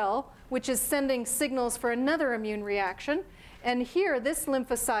helper cell, which is sending signals for another immune reaction. And here, this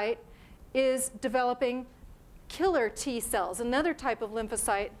lymphocyte is developing killer T cells, another type of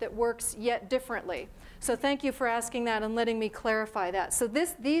lymphocyte that works yet differently. So thank you for asking that and letting me clarify that. So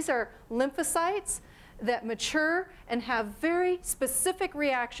these are lymphocytes that mature and have very specific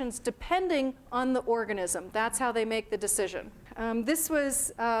reactions depending on the organism. That's how they make the decision. This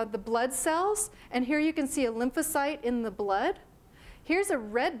was the blood cells, and here you can see a lymphocyte in the blood. Here's a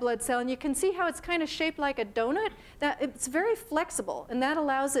red blood cell, and you can see how it's kind of shaped like a donut. It's very flexible, and that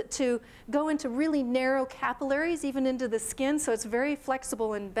allows it to go into really narrow capillaries, even into the skin, so it's very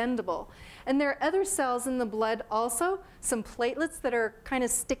flexible and bendable. And there are other cells in the blood also, some platelets that are kind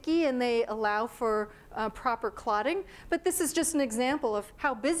of sticky, and they allow for proper clotting. But this is just an example of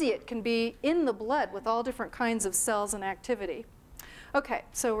how busy it can be in the blood with all different kinds of cells and activity. Okay,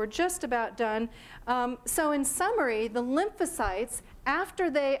 so we're just about done. So in summary, the lymphocytes, after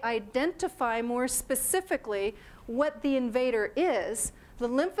they identify more specifically what the invader is, the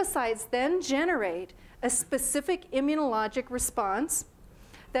lymphocytes then generate a specific immunologic response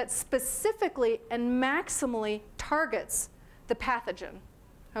that specifically and maximally targets the pathogen.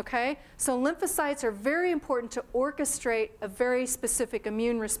 Okay? So lymphocytes are very important to orchestrate a very specific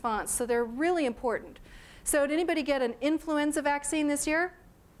immune response. So they're really important. So did anybody get an influenza vaccine this year?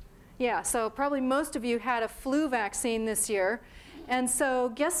 Yeah, so probably most of you had a flu vaccine this year. And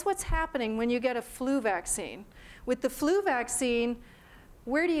so guess what's happening when you get a flu vaccine? With the flu vaccine,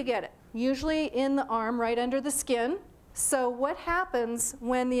 where do you get it? Usually in the arm, right under the skin. So what happens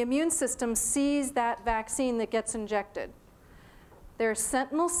when the immune system sees that vaccine that gets injected? There are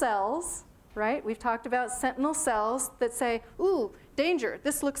sentinel cells, right? We've talked about sentinel cells that say, ooh, danger,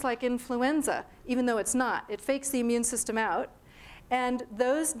 this looks like influenza, even though it's not. It fakes the immune system out. And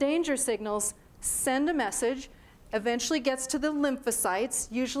those danger signals send a message, eventually gets to the lymphocytes,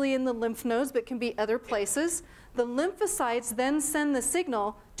 usually in the lymph nodes, but can be other places. The lymphocytes then send the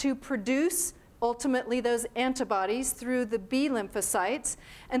signal to produce ultimately those antibodies through the B lymphocytes.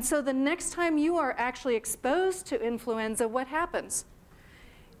 And so the next time you are actually exposed to influenza, what happens?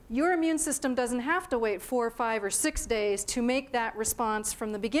 Your immune system doesn't have to wait 4, 5, or 6 days to make that response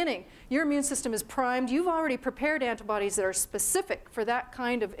from the beginning. Your immune system is primed. You've already prepared antibodies that are specific for that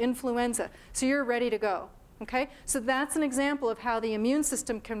kind of influenza. So you're ready to go. Okay? So that's an example of how the immune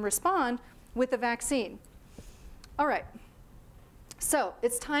system can respond with a vaccine. All right. So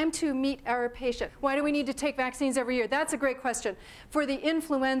it's time to meet our patient. Why do we need to take vaccines every year? That's a great question. For the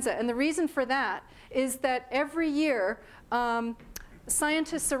influenza, and the reason for that is that every year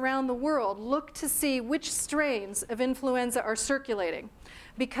scientists around the world look to see which strains of influenza are circulating.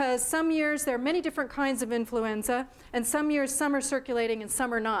 Because some years there are many different kinds of influenza, and some years some are circulating and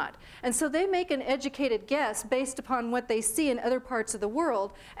some are not. And so they make an educated guess based upon what they see in other parts of the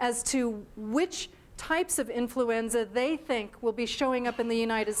world as to which types of influenza they think will be showing up in the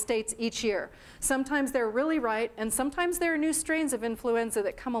United States each year. Sometimes they're really right, and sometimes there are new strains of influenza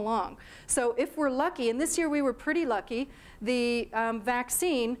that come along. So if we're lucky, and this year we were pretty lucky, the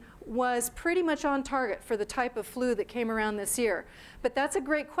vaccine was pretty much on target for the type of flu that came around this year. But that's a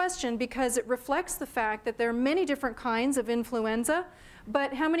great question because it reflects the fact that there are many different kinds of influenza.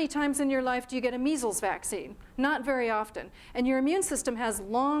 But how many times in your life do you get a measles vaccine? Not very often. And your immune system has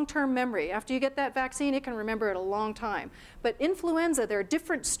long-term memory. After you get that vaccine, it can remember it a long time. But influenza, there are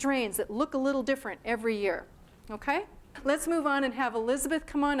different strains that look a little different every year. Okay? Let's move on and have Elizabeth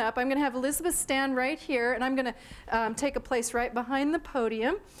come on up. I'm going to have Elizabeth stand right here, and I'm going to take a place right behind the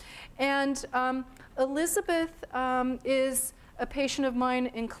podium. And Elizabeth is a patient of mine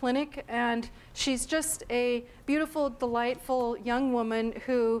in clinic, and she's just a beautiful, delightful young woman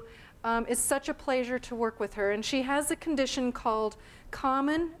who is such a pleasure to work with her. And she has a condition called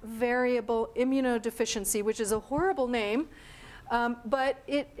common variable immunodeficiency, which is a horrible name, but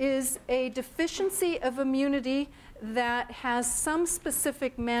it is a deficiency of immunity that has some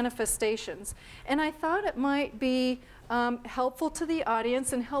specific manifestations. And I thought it might be helpful to the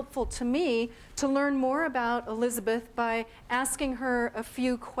audience and helpful to me to learn more about Elizabeth by asking her a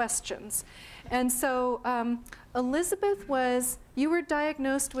few questions. And so Elizabeth you were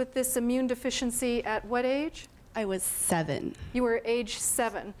diagnosed with this immune deficiency at what age? I was 7. You were age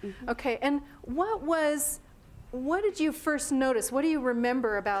 7. Mm-hmm. Okay, and what did you first notice? What do you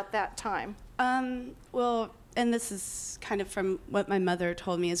remember about that time? Well, and this is kind of from what my mother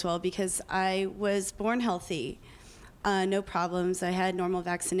told me as well, because I was born healthy, no problems. I had normal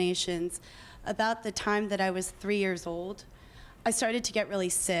vaccinations. About the time that I was 3 years old, I started to get really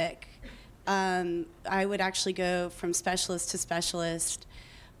sick. I would actually go from specialist to specialist.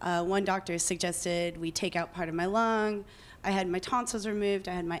 One doctor suggested we take out part of my lung. I had my tonsils removed.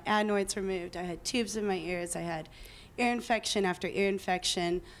 I had my adenoids removed. I had tubes in my ears. I had ear infection after ear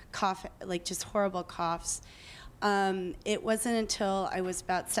infection, cough, like just horrible coughs. It wasn't until I was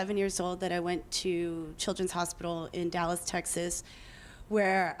about 7 years old that I went to Children's Hospital in Dallas, Texas,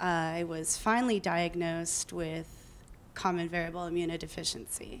 where I was finally diagnosed with common variable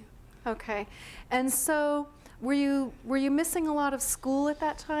immunodeficiency. Okay, and so were you missing a lot of school at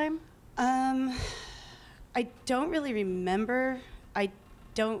that time? I don't really remember. I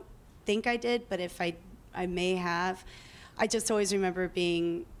don't think I did, but if I may have. I just always remember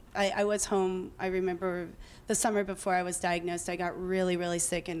being, I was home. I remember the summer before I was diagnosed, I got really, really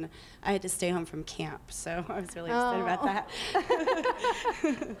sick, and I had to stay home from camp. So I was really upset about that.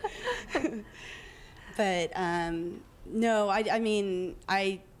 But no, I mean,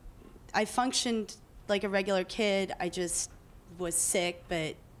 I functioned like a regular kid. I just was sick,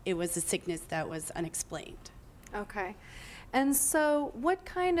 but it was a sickness that was unexplained. Okay. And so what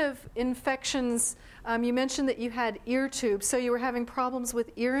kind of infections, you mentioned that you had ear tubes, so you were having problems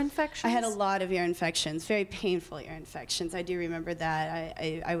with ear infections? I had a lot of ear infections, very painful ear infections. I do remember that.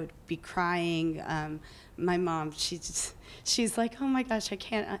 I would be crying. My mom, she's like, oh my gosh, I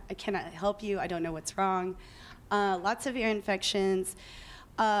cannot help you. I don't know what's wrong. Lots of ear infections,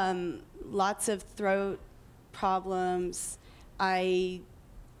 lots of throat problems. I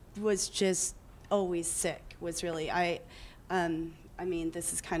was just always sick, was really, I mean,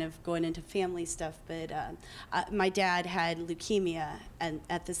 this is kind of going into family stuff, but my dad had leukemia, and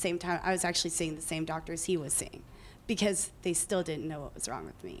at the same time, I was actually seeing the same doctors he was seeing, because they still didn't know what was wrong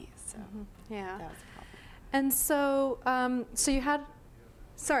with me, so yeah. That was a problem. And so, so you had,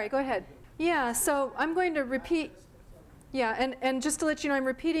 sorry, go ahead. Yeah, so I'm going to repeat. Yeah, and just to let you know, I'm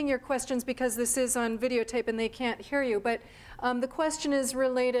repeating your questions because this is on videotape and they can't hear you, but the question is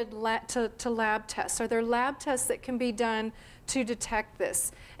related to lab tests. Are there lab tests that can be done to detect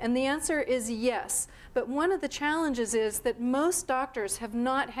this? And the answer is yes, but one of the challenges is that most doctors have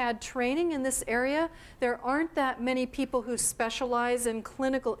not had training in this area. There aren't that many people who specialize in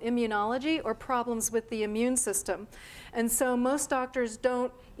clinical immunology or problems with the immune system. And so most doctors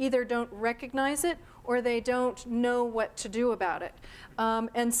either don't recognize it or they don't know what to do about it.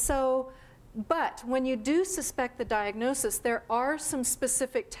 But when you do suspect the diagnosis, there are some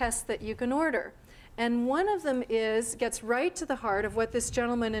specific tests that you can order. And one of them gets right to the heart of what this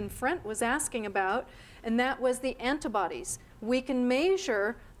gentleman in front was asking about, and that was the antibodies. we can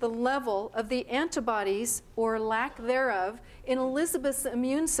measure the level of the antibodies or lack thereof in Elizabeth's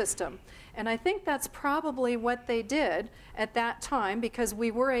immune system. And I think that's probably what they did at that time, because we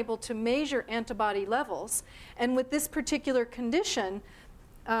were able to measure antibody levels. And with this particular condition,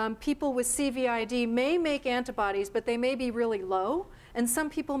 people with CVID may make antibodies, but they may be really low. And some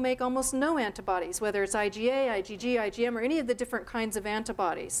people make almost no antibodies, whether it's IgA, IgG, IgM, or any of the different kinds of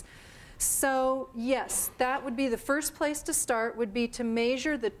antibodies. So yes, that would be the first place to start, would be to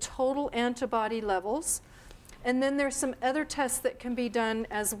measure the total antibody levels. And then there's some other tests that can be done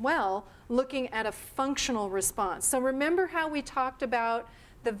as well, looking at a functional response. So remember how we talked about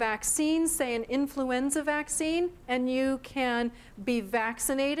the vaccine, say an influenza vaccine, and you can be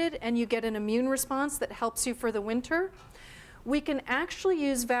vaccinated and you get an immune response that helps you for the winter? We can actually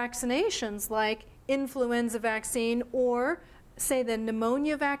use vaccinations like influenza vaccine, or say the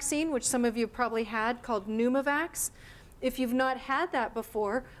pneumonia vaccine, which some of you probably had, called Pneumovax. If you've not had that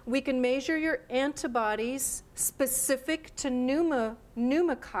before, we can measure your antibodies specific to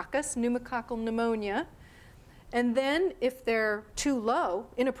pneumococcal pneumonia. And then if they're too low,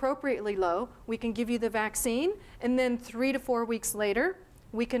 inappropriately low, we can give you the vaccine. And then 3 to 4 weeks later,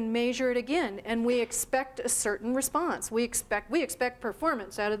 we can measure it again. And we expect a certain response. We expect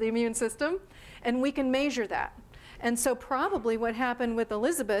performance out of the immune system, and we can measure that. And so probably what happened with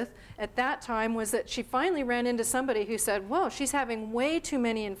Elizabeth at that time was that she finally ran into somebody who said, whoa, she's having way too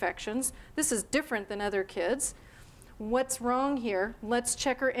many infections. This is different than other kids. What's wrong here? Let's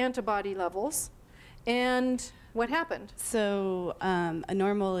check her antibody levels. And what happened? So a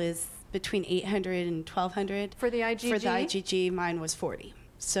normal is between 800 and 1200. For the IgG? For the IgG, mine was 40.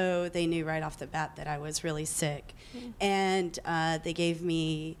 So they knew right off the bat that I was really sick. And they gave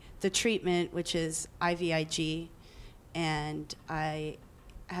me the treatment, which is IVIG. And I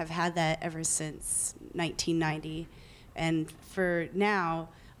have had that ever since 1990. And for now,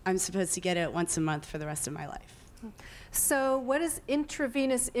 I'm supposed to get it once a month for the rest of my life. So what is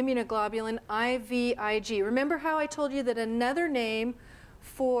intravenous immunoglobulin, IVIG? Remember how I told you that another name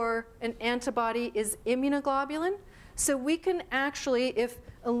for an antibody is immunoglobulin? So we can actually, if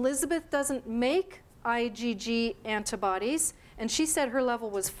Elizabeth doesn't make IgG antibodies, and she said her level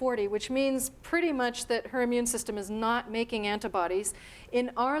was 40, which means pretty much that her immune system is not making antibodies.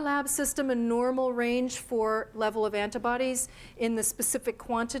 In our lab system, a normal range for level of antibodies in the specific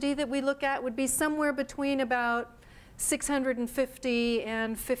quantity that we look at would be somewhere between about 650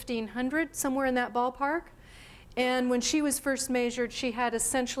 and 1,500, somewhere in that ballpark. And when she was first measured, she had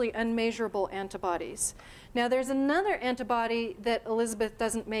essentially unmeasurable antibodies. Now, there's another antibody that Elizabeth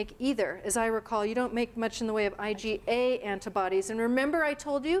doesn't make either. As I recall, you don't make much in the way of IgA antibodies. And remember I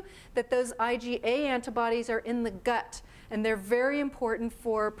told you that those IgA antibodies are in the gut, and they're very important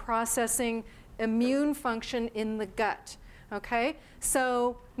for processing immune function in the gut. Okay?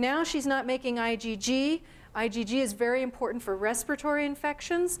 So now she's not making IgG. IgG is very important for respiratory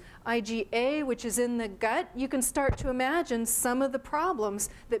infections. IgA, which is in the gut, you can start to imagine some of the problems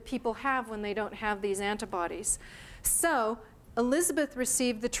that people have when they don't have these antibodies. So Elizabeth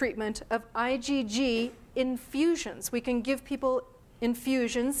received the treatment of IgG infusions. We can give people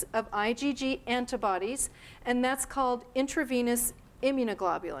infusions of IgG antibodies, and that's called intravenous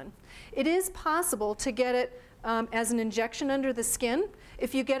immunoglobulin. It is possible to get it as an injection under the skin.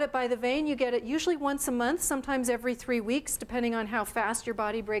 If you get it by the vein, you get it usually once a month, sometimes every 3 weeks, depending on how fast your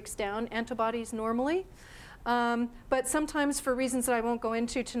body breaks down antibodies normally. But sometimes, for reasons that I won't go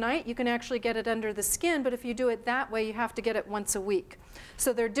into tonight, you can actually get it under the skin, but if you do it that way, you have to get it once a week.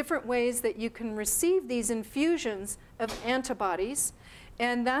 So there are different ways that you can receive these infusions of antibodies,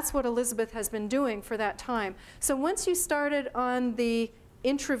 and that's what Elizabeth has been doing for that time. So once you started on the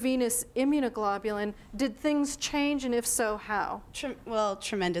intravenous immunoglobulin, did things change, and if so, how? Well,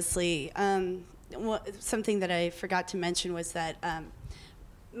 tremendously. Something that I forgot to mention was that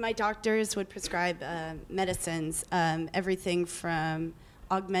my doctors would prescribe medicines, everything from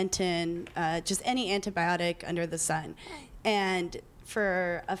Augmentin, just any antibiotic under the sun. And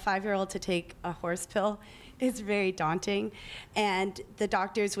for a 5-year-old to take a horse pill is very daunting. And the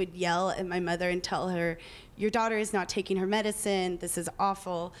doctors would yell at my mother and tell her, your daughter is not taking her medicine, this is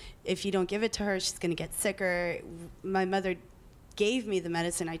awful. If you don't give it to her, she's gonna get sicker. My mother gave me the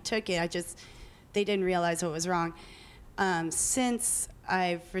medicine, I took it, they didn't realize what was wrong. Since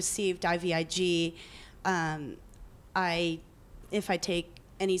I've received IVIG, if I take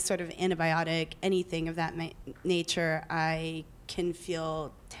any sort of antibiotic, anything of that nature, I can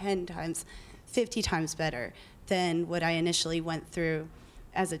feel 10 times, 50 times better than what I initially went through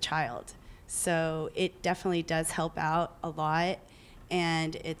as a child. So it definitely does help out a lot,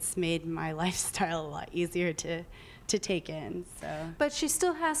 and it's made my lifestyle a lot easier to to take in. So. But she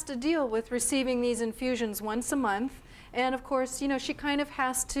still has to deal with receiving these infusions once a month. And of course, you know, she kind of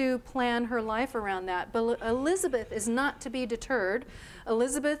has to plan her life around that. But Elizabeth is not to be deterred.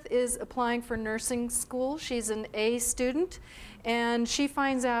 Elizabeth is applying for nursing school. She's an A student, and she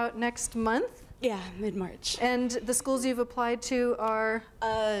finds out next month. Yeah, mid-March. And the schools you've applied to are?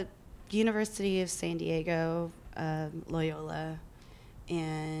 University of San Diego, Loyola,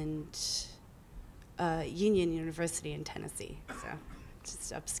 and Union University in Tennessee. So.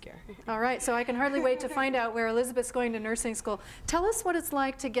 Just obscure. All right, so I can hardly wait to find out where Elizabeth's going to nursing school. Tell us what it's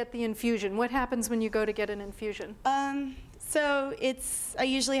like to get the infusion. What happens when you go to get an infusion? So I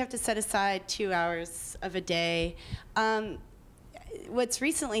usually have to set aside 2 hours of a day. What's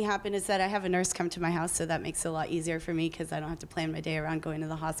recently happened is that I have a nurse come to my house, so that makes it a lot easier for me because I don't have to plan my day around going to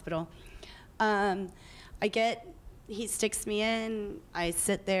the hospital. He sticks me in, I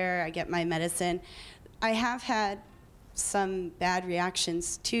sit there, I get my medicine. I have had some bad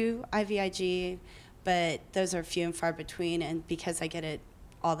reactions to IVIG, but those are few and far between, and because I get it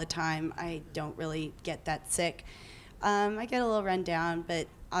all the time, I don't really get that sick. I get a little run down, but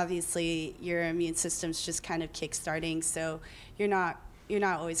obviously your immune system's just kind of kick-starting, so you're not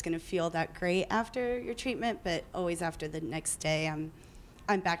always going to feel that great after your treatment, but always after the next day,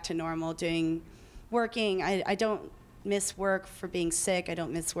 I'm back to normal, working. I don't miss work for being sick. I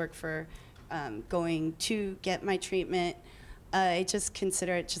don't miss work for going to get my treatment. I just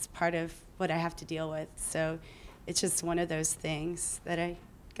consider it just part of what I have to deal with. So it's just one of those things that I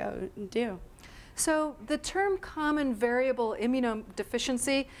go and do. So the term common variable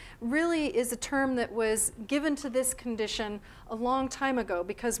immunodeficiency really is a term that was given to this condition a long time ago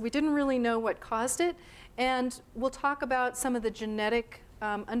because we didn't really know what caused it. And we'll talk about some of the genetic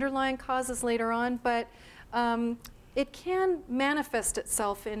underlying causes later on, but it can manifest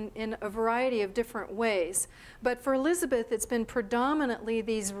itself in a variety of different ways. But for Elizabeth, it's been predominantly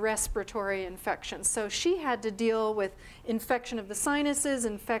these respiratory infections. So she had to deal with infection of the sinuses,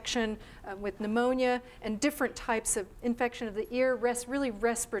 infection with pneumonia, and different types of infection of the ear, really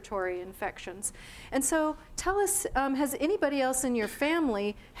respiratory infections. And so tell us, has anybody else in your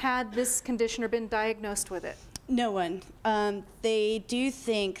family had this condition or been diagnosed with it? No one. They do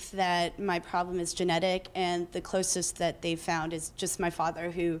think that my problem is genetic, and the closest that they found is just my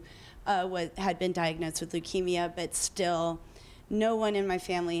father, who had been diagnosed with leukemia, but still no one in my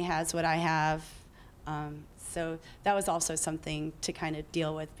family has what I have. So that was also something to kind of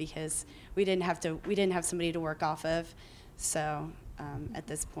deal with because we didn't have somebody to work off of. So at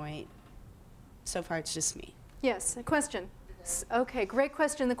this point, so far it's just me. Yes, a question. Okay, great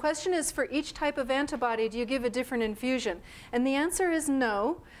question. The question is, for each type of antibody, do you give a different infusion? And the answer is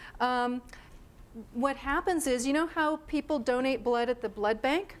no. What happens is, you know how people donate blood at the blood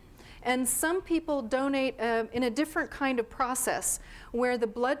bank? And some people donate in a different kind of process where the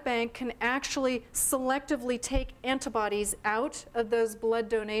blood bank can actually selectively take antibodies out of those blood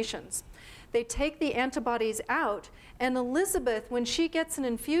donations. They take the antibodies out, and Elizabeth, when she gets an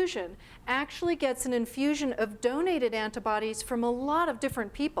infusion, actually gets an infusion of donated antibodies from a lot of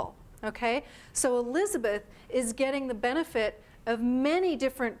different people, okay? So Elizabeth is getting the benefit of many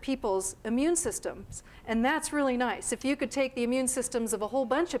different people's immune systems, and that's really nice. If you could take the immune systems of a whole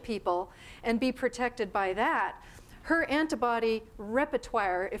bunch of people and be protected by that, her antibody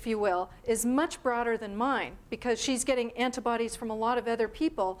repertoire, if you will, is much broader than mine because she's getting antibodies from a lot of other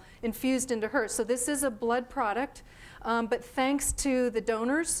people infused into her. So this is a blood product, but thanks to the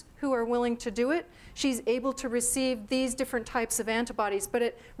donors who are willing to do it, she's able to receive these different types of antibodies, but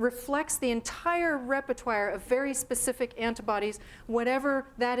it reflects the entire repertoire of very specific antibodies, whatever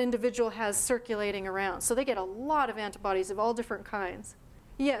that individual has circulating around. So they get a lot of antibodies of all different kinds.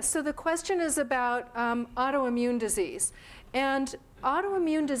 Yes, so the question is about autoimmune disease. And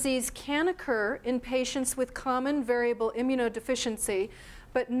autoimmune disease can occur in patients with common variable immunodeficiency,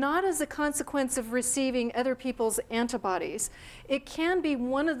 but not as a consequence of receiving other people's antibodies. It can be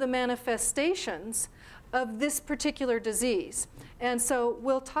one of the manifestations of this particular disease. And so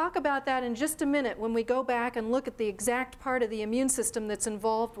we'll talk about that in just a minute when we go back and look at the exact part of the immune system that's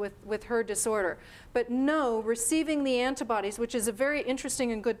involved with her disorder. But no, receiving the antibodies, which is a very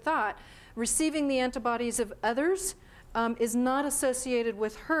interesting and good thought, receiving the antibodies of others is not associated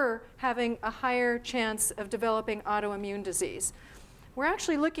with her having a higher chance of developing autoimmune disease. We're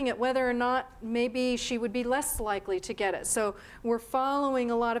actually looking at whether or not maybe she would be less likely to get it. So we're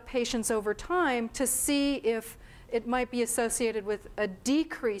following a lot of patients over time to see if it might be associated with a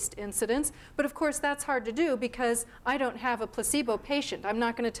decreased incidence. But of course, that's hard to do because I don't have a placebo patient. I'm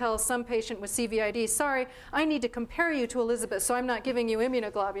not going to tell some patient with CVID, sorry, I need to compare you to Elizabeth, so I'm not giving you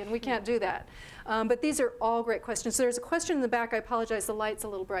immunoglobulin. We can't do that. But these are all great questions. So there's a question in the back. I apologize, the light's a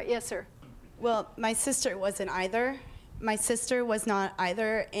little bright. Yes, sir. Well, my sister wasn't either. My sister was not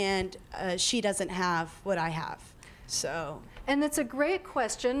either, and she doesn't have what I have. So. And it's a great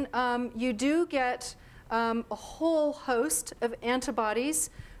question. You do get a whole host of antibodies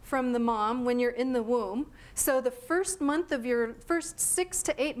from the mom when you're in the womb. So the first 6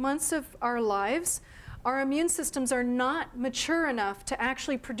 to 8 months of our lives, our immune systems are not mature enough to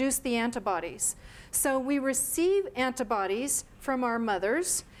actually produce the antibodies. So we receive antibodies from our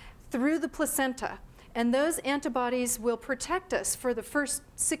mothers through the placenta. And those antibodies will protect us for the first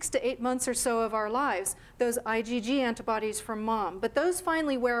 6 to 8 months or so of our lives, those IgG antibodies from mom. But those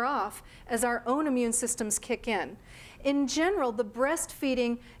finally wear off as our own immune systems kick in. In general, the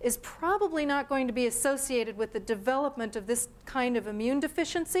breastfeeding is probably not going to be associated with the development of this kind of immune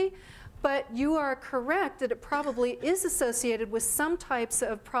deficiency, but you are correct that it probably is associated with some types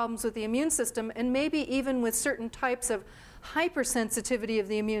of problems with the immune system, and maybe even with certain types of hypersensitivity of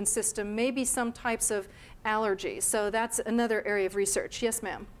the immune system, maybe some types of allergy. So that's another area of research. Yes,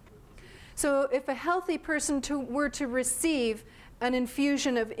 ma'am. So if a healthy person were to receive an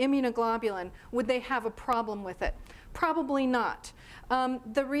infusion of immunoglobulin, would they have a problem with it? Probably not.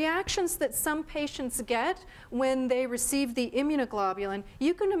 The reactions that some patients get when they receive the immunoglobulin,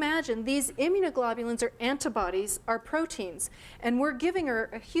 you can imagine these immunoglobulins are antibodies, are proteins, and we're giving her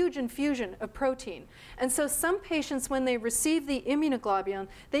a huge infusion of protein. And so some patients, when they receive the immunoglobulin,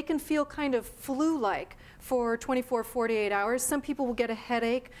 they can feel kind of flu-like for 24, 48 hours. Some people will get a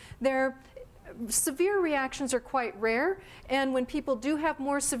headache. Severe reactions are quite rare, and when people do have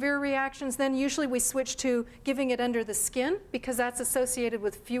more severe reactions, then usually we switch to giving it under the skin because that's associated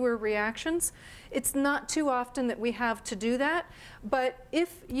with fewer reactions. It's not too often that we have to do that, but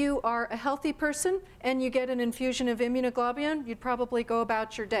if you are a healthy person and you get an infusion of immunoglobulin, you'd probably go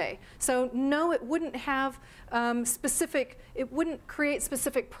about your day. So no, it wouldn't have it wouldn't create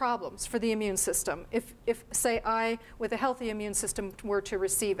specific problems for the immune system if say I, with a healthy immune system, were to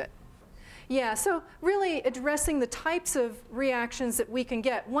receive it. Yeah, so really addressing the types of reactions that we can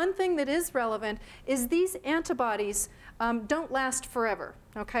get. One thing that is relevant is these antibodies don't last forever,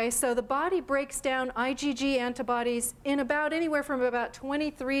 okay? So the body breaks down IgG antibodies in anywhere from about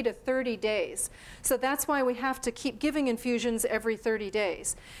 23 to 30 days. So that's why we have to keep giving infusions every 30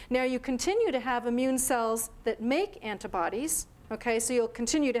 days. Now you continue to have immune cells that make antibodies. Okay, so you'll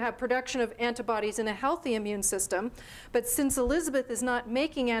continue to have production of antibodies in a healthy immune system. But since Elizabeth is not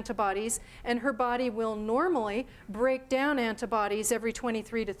making antibodies and her body will normally break down antibodies every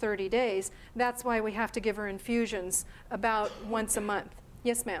 23 to 30 days, that's why we have to give her infusions about once a month.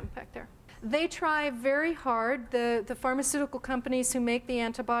 Yes, ma'am, back there. They try very hard, the pharmaceutical companies who make the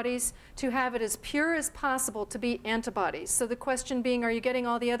antibodies, to have it as pure as possible to be antibodies. So the question being, are you getting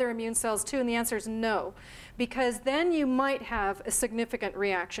all the other immune cells too? And the answer is no, because then you might have a significant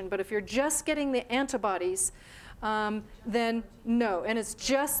reaction. But if you're just getting the antibodies, then no. And it's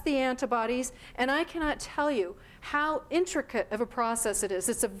just the antibodies. And I cannot tell you how intricate of a process it is.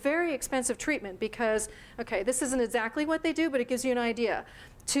 It's a very expensive treatment because, okay, this isn't exactly what they do, but it gives you an idea.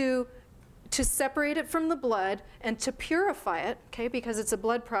 To separate it from the blood and to purify it, okay, because it's a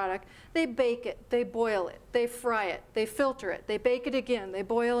blood product, they bake it, they boil it, they fry it, they filter it, they bake it again, they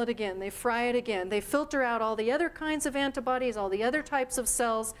boil it again, they fry it again, they filter out all the other kinds of antibodies, all the other types of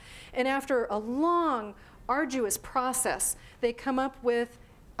cells, and after a long, arduous process, they come up with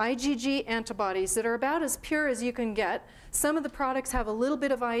IgG antibodies that are about as pure as you can get. Some of the products have a little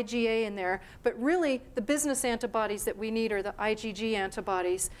bit of IgA in there, but really the business antibodies that we need are the IgG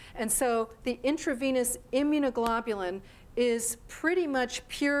antibodies. And so the intravenous immunoglobulin is pretty much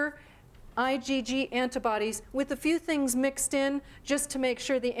pure IgG antibodies with a few things mixed in just to make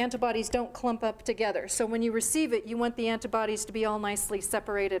sure the antibodies don't clump up together. So when you receive it, you want the antibodies to be all nicely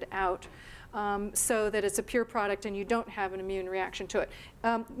separated out. So that it's a pure product and you don't have an immune reaction to it.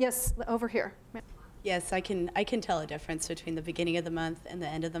 Yes, over here. Yes, I can tell a difference between the beginning of the month and the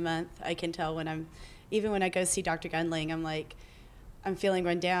end of the month. I can tell when even when I go see Dr. Gundling, I'm like, I'm feeling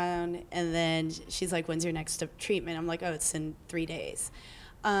run down, and then she's like, when's your next treatment? I'm like, oh, it's in 3 days.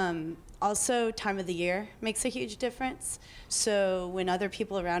 Also, time of the year makes a huge difference. So when other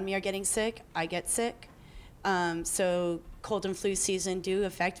people around me are getting sick, I get sick. So cold and flu season do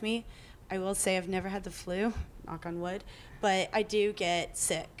affect me. I will say I've never had the flu, knock on wood, but I do get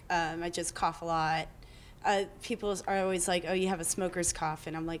sick. I just cough a lot. people are always like, oh, you have a smoker's cough.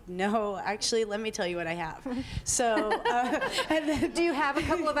 And I'm like, no, actually, let me tell you what I have. So, and then, do you have a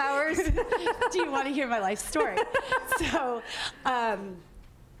couple of hours? do you want to hear my life story? So,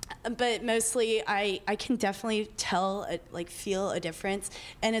 but mostly I can definitely tell, feel a difference.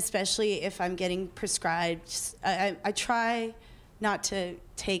 And especially if I'm getting prescribed, I try not to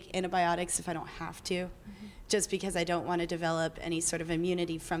take antibiotics if I don't have to, just because I don't want to develop any sort of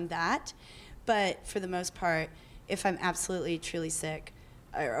immunity from that. But for the most part, if I'm absolutely, truly sick,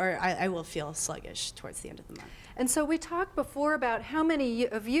 I will feel sluggish towards the end of the month. And so we talked before about how many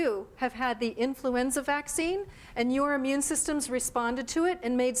of you have had the influenza vaccine and your immune systems responded to it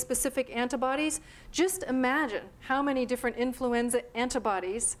and made specific antibodies. Just imagine how many different influenza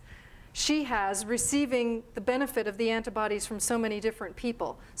antibodies she has receiving the benefit of the antibodies from so many different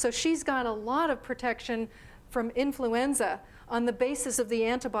people. So she's got a lot of protection from influenza on the basis of the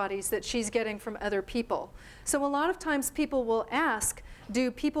antibodies that she's getting from other people. So a lot of times people will ask,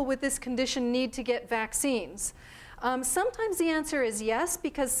 do people with this condition need to get vaccines? Sometimes the answer is yes,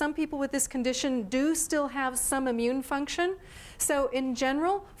 because some people with this condition do still have some immune function. So in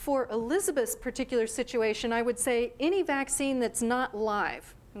general, for Elizabeth's particular situation, I would say any vaccine that's not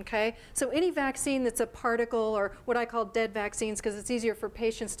live. Okay, so any vaccine that's a particle, or what I call dead vaccines, because it's easier for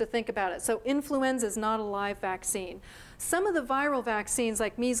patients to think about it. So influenza is not a live vaccine. Some of the viral vaccines,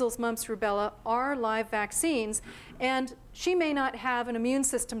 like measles, mumps, rubella, are live vaccines, and she may not have an immune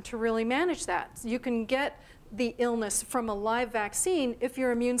system to really manage that. You can get the illness from a live vaccine if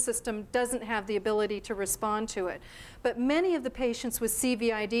your immune system doesn't have the ability to respond to it. But many of the patients with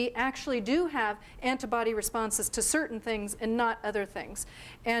CVID actually do have antibody responses to certain things and not other things.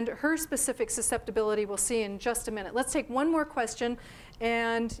 And her specific susceptibility we'll see in just a minute. Let's take one more question.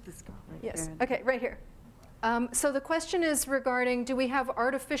 And yes, okay, right here. So the question is regarding, do we have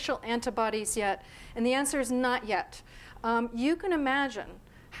artificial antibodies yet? And the answer is not yet. You can imagine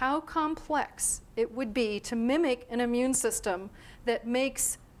how complex it would be to mimic an immune system that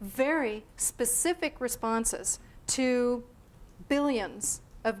makes very specific responses to billions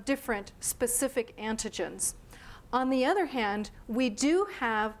of different specific antigens. On the other hand, we do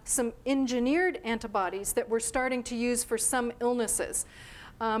have some engineered antibodies that we're starting to use for some illnesses.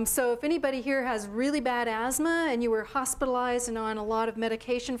 So if anybody here has really bad asthma and you were hospitalized and on a lot of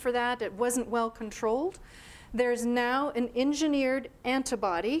medication for that, it wasn't well controlled, there's now an engineered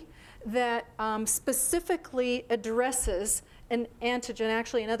antibody that specifically addresses an antigen,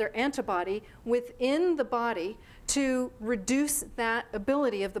 actually another antibody, within the body to reduce that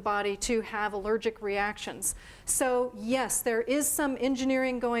ability of the body to have allergic reactions. So yes, there is some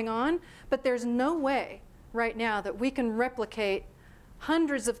engineering going on, but there's no way right now that we can replicate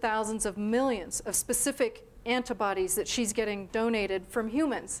hundreds of thousands of millions of specific antibodies that she's getting donated from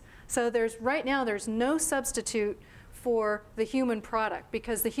humans. So right now there's no substitute for the human product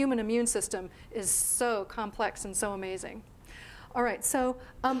because the human immune system is so complex and so amazing. All right, so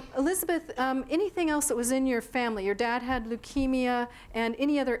Elizabeth, anything else that was in your family? Your dad had leukemia and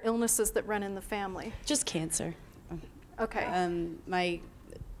any other illnesses that run in the family? Just cancer. Okay.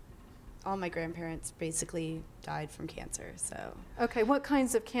 All my grandparents basically died from cancer, so. Okay, what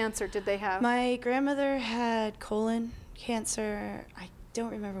kinds of cancer did they have? My grandmother had colon cancer. I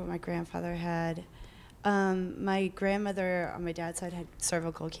don't remember what my grandfather had. My grandmother on my dad's side had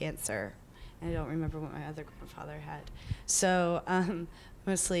cervical cancer, and I don't remember what my other grandfather had. So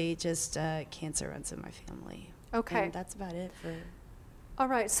mostly just cancer runs in my family. Okay. And that's about it for. All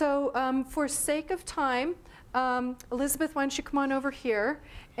right, so for sake of time, Elizabeth, why don't you come on over here?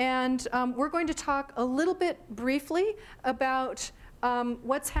 And we're going to talk a little bit briefly about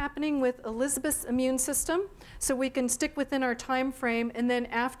what's happening with Elizabeth's immune system, so we can stick within our time frame. And then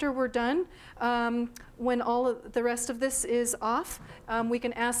after we're done, when all of the rest of this is off, we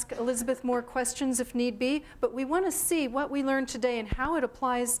can ask Elizabeth more questions if need be. But we want to see what we learned today and how it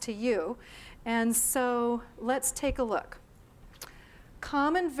applies to you. And so let's take a look.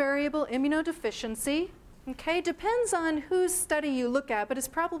 Common variable immunodeficiency. Okay, depends on whose study you look at, but it's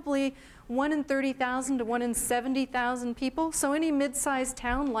probably 1 in 30,000 to 1 in 70,000 people. So any mid-sized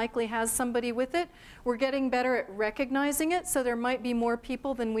town likely has somebody with it. We're getting better at recognizing it, so there might be more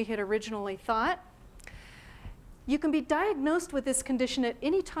people than we had originally thought. You can be diagnosed with this condition at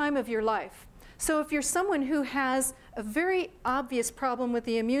any time of your life. So if you're someone who has a very obvious problem with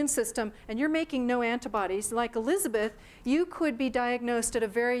the immune system and you're making no antibodies, like Elizabeth, you could be diagnosed at a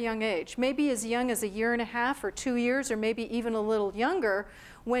very young age, maybe as young as 1.5 years or 2 years, or maybe even a little younger,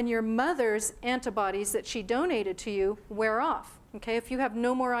 when your mother's antibodies that she donated to you wear off. Okay, if you have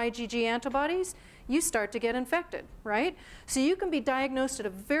no more IgG antibodies, you start to get infected, right? So you can be diagnosed at a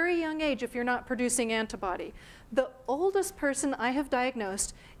very young age if you're not producing antibody. The oldest person I have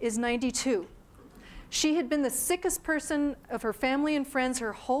diagnosed is 92. She had been the sickest person of her family and friends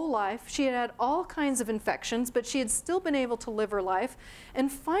her whole life. She had had all kinds of infections, but she had still been able to live her life.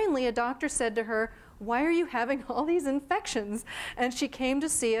 And finally, a doctor said to her, "Why are you having all these infections?" And she came to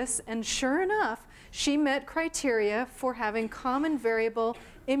see us, and sure enough, she met criteria for having common variable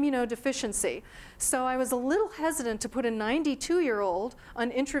immunodeficiency. So I was a little hesitant to put a 92-year-old on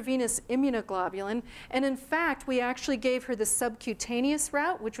intravenous immunoglobulin, and in fact, we actually gave her the subcutaneous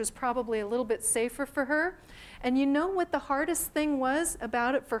route, which was probably a little bit safer for her. And you know what the hardest thing was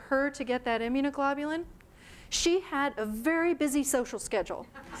about it for her to get that immunoglobulin? She had a very busy social schedule,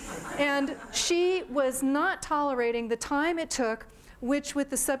 and she was not tolerating the time it took, which with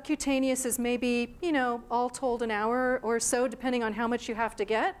the subcutaneous is maybe, you know, all told an hour or so, depending on how much you have to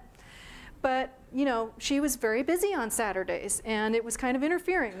get. But, you know, she was very busy on Saturdays, and it was kind of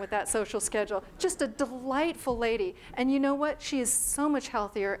interfering with that social schedule. Just a delightful lady. And you know what? She is so much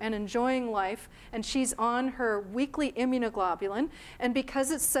healthier and enjoying life, and she's on her weekly immunoglobulin. And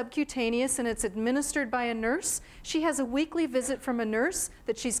because it's subcutaneous and it's administered by a nurse, she has a weekly visit from a nurse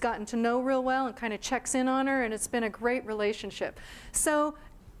that she's gotten to know real well and kind of checks in on her, and it's been a great relationship. So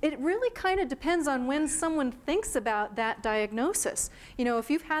it really kind of depends on when someone thinks about that diagnosis. You know, if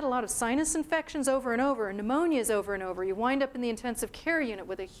you've had a lot of sinus infections over and over, and pneumonias over and over, you wind up in the intensive care unit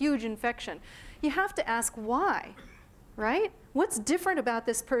with a huge infection, you have to ask why, right? What's different about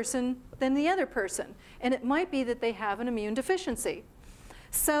this person than the other person? And it might be that they have an immune deficiency.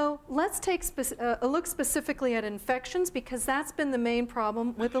 So let's take a look specifically at infections, because that's been the main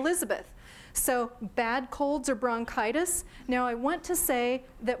problem with Elizabeth. So bad colds or bronchitis. Now I want to say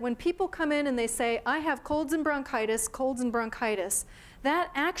that when people come in and they say, "I have colds and bronchitis,"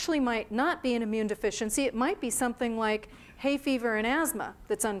 that actually might not be an immune deficiency. It might be something like hay fever and asthma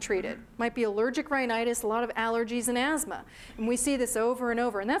that's untreated. It might be allergic rhinitis, a lot of allergies and asthma. And we see this over and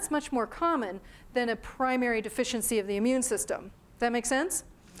over, and that's much more common than a primary deficiency of the immune system. Does that make sense?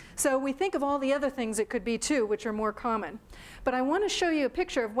 So we think of all the other things it could be too, which are more common. But I want to show you a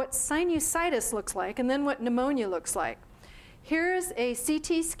picture of what sinusitis looks like and then what pneumonia looks like. Here's a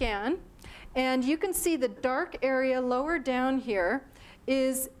CT scan, and you can see the dark area lower down here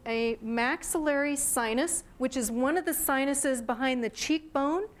is a maxillary sinus, which is one of the sinuses behind the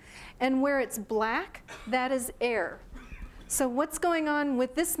cheekbone, and where it's black, that is air. So what's going on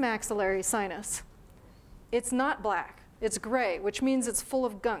with this maxillary sinus? It's not black. It's gray, which means it's full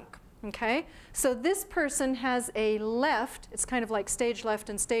of gunk, okay? So this person has a left, it's kind of like stage left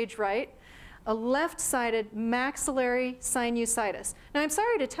and stage right, a left-sided maxillary sinusitis. Now I'm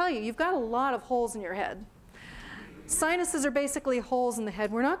sorry to tell you, you've got a lot of holes in your head. Sinuses are basically holes in the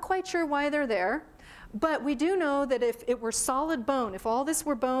head. We're not quite sure why they're there, but we do know that if it were solid bone, if all this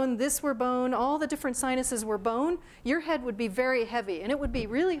were bone, all the different sinuses were bone, your head would be very heavy, and it would be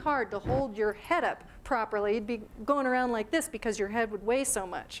really hard to hold your head up properly. You'd be going around like this because your head would weigh so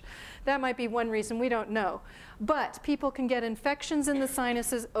much. That might be one reason, we don't know. But people can get infections in the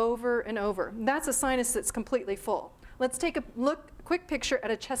sinuses over and over. That's a sinus that's completely full. Let's take a quick picture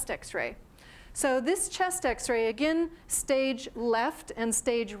at a chest x-ray. So this chest x-ray, again, stage left and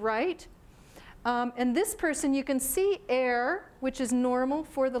stage right. And this person, you can see air, which is normal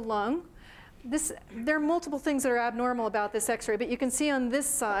for the lung. There are multiple things that are abnormal about this x-ray, but you can see on this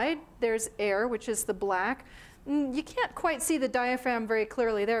side, there's air, which is the black. You can't quite see the diaphragm very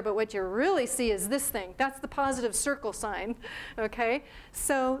clearly there, but what you really see is this thing. That's the positive circle sign, okay?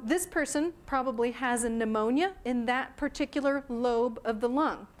 So this person probably has a pneumonia in that particular lobe of the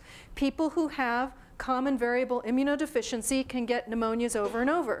lung. People who have common variable immunodeficiency can get pneumonias over and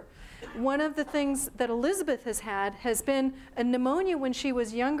over. One of the things that Elizabeth has had has been a pneumonia when she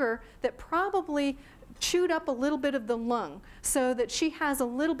was younger that probably chewed up a little bit of the lung, so that she has a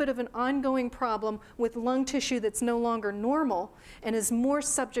little bit of an ongoing problem with lung tissue that's no longer normal and is more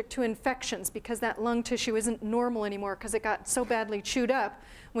subject to infections because that lung tissue isn't normal anymore because it got so badly chewed up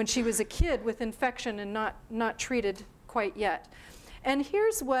when she was a kid with infection and not treated quite yet. And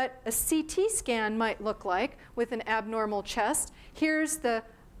here's what a CT scan might look like with an abnormal chest. Here's the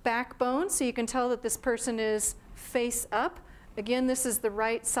backbone, so you can tell that this person is face up. Again, this is the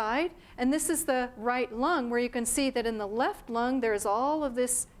right side, and this is the right lung, where you can see that in the left lung there's all of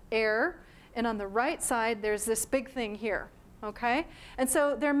this air, and on the right side there's this big thing here. okay? And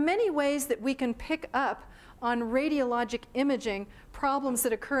so there are many ways that we can pick up on radiologic imaging problems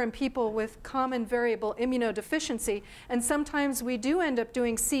that occur in people with common variable immunodeficiency. And sometimes we do end up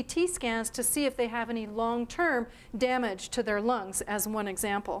doing CT scans to see if they have any long-term damage to their lungs, as one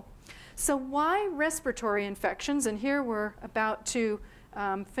example. So why respiratory infections? And here we're about to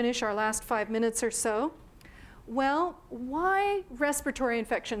finish our last 5 minutes or so. Well, why respiratory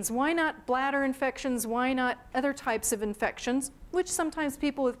infections? Why not bladder infections? Why not other types of infections, which sometimes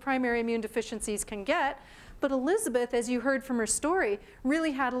people with primary immune deficiencies can get? But Elizabeth, as you heard from her story,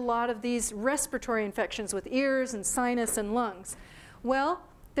 really had a lot of these respiratory infections with ears and sinus and lungs. Well,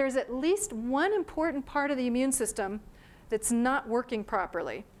 there's at least one important part of the immune system that's not working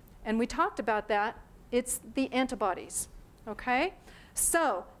properly. And we talked about that. It's the antibodies, okay?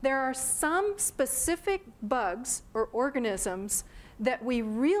 So there are some specific bugs or organisms that we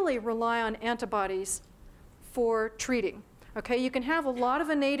really rely on antibodies for treating. Okay, you can have a lot of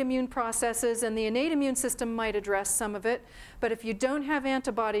innate immune processes, and the innate immune system might address some of it, but if you don't have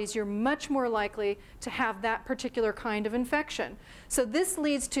antibodies, you're much more likely to have that particular kind of infection. So this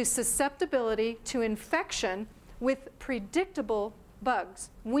leads to susceptibility to infection with predictable bugs.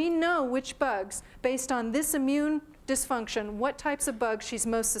 We know which bugs, based on this immune dysfunction, what types of bugs she's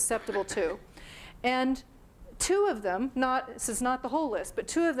most susceptible to. And two of them, this is not the whole list, but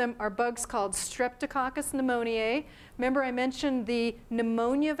two of them are bugs called Streptococcus pneumoniae. Remember I mentioned the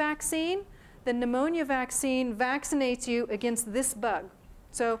pneumonia vaccine? The pneumonia vaccine vaccinates you against this bug.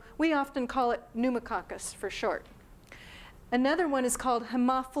 So we often call it pneumococcus for short. Another one is called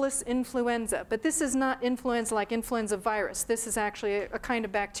Haemophilus influenza, but this is not influenza like influenza virus. This is actually a kind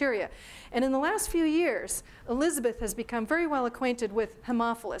of bacteria. And in the last few years, Elizabeth has become very well acquainted with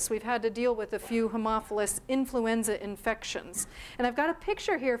Haemophilus. We've had to deal with a few Haemophilus influenza infections. And I've got a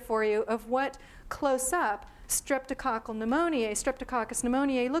picture here for you of what close up Streptococcus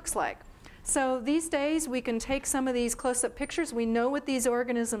pneumoniae looks like. So these days we can take some of these close-up pictures. We know what these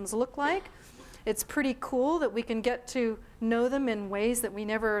organisms look like. It's pretty cool that we can get to know them in ways that we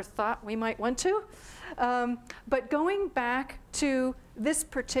never thought we might want to. But going back to this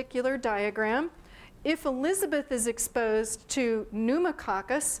particular diagram, if Elizabeth is exposed to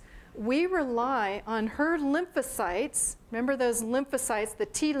pneumococcus, we rely on her lymphocytes, remember those lymphocytes, the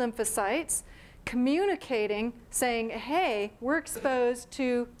T lymphocytes, communicating, saying, hey, we're exposed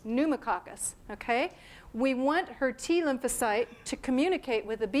to pneumococcus, okay? We want her T lymphocyte to communicate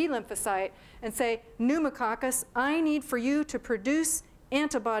with the B lymphocyte and say, pneumococcus, I need for you to produce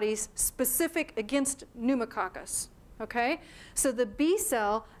antibodies specific against pneumococcus, okay? So the B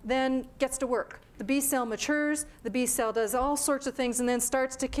cell then gets to work. The B cell matures, the B cell does all sorts of things and then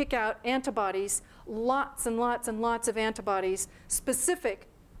starts to kick out antibodies, lots and lots and lots of antibodies specific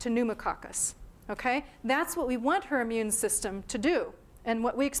to pneumococcus, okay? That's what we want her immune system to do and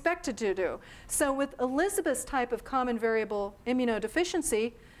what we expect it to do. So with Elizabeth's type of common variable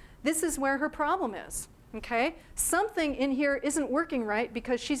immunodeficiency, this is where her problem is, okay? Something in here isn't working right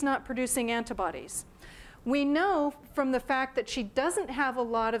because she's not producing antibodies. We know from the fact that she doesn't have a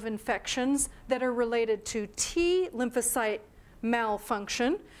lot of infections that are related to T lymphocyte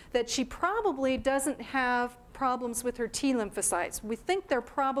malfunction, that she probably doesn't have problems with her T lymphocytes. We think they're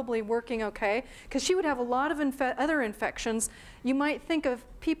probably working okay because she would have a lot of other infections. You might think of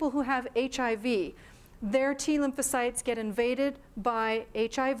people who have HIV. Their T lymphocytes get invaded by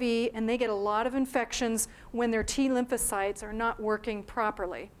HIV and they get a lot of infections when their T lymphocytes are not working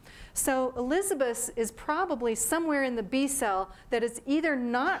properly. So Elizabeth is probably somewhere in the B cell that is either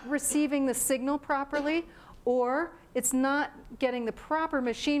not receiving the signal properly or it's not getting the proper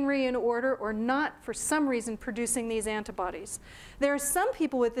machinery in order or not, for some reason, producing these antibodies. There are some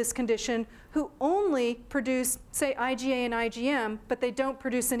people with this condition who only produce, say, IgA and IgM, but they don't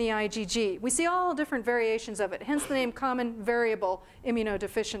produce any IgG. We see all different variations of it, hence the name common variable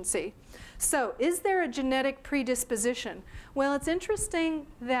immunodeficiency. So is there a genetic predisposition? Well, it's interesting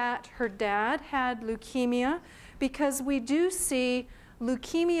that her dad had leukemia because we do see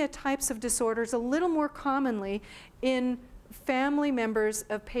leukemia types of disorders a little more commonly in family members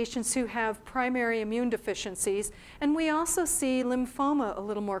of patients who have primary immune deficiencies, and we also see lymphoma a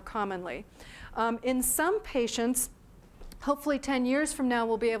little more commonly. In some patients, hopefully 10 years from now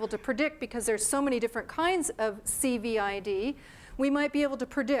we'll be able to predict, because there's so many different kinds of CVID, we might be able to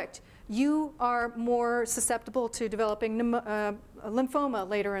predict, you are more susceptible to developing lymphoma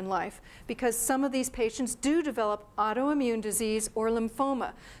later in life, because some of these patients do develop autoimmune disease or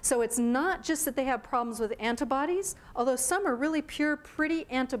lymphoma. So it's not just that they have problems with antibodies, although some are really pure, pretty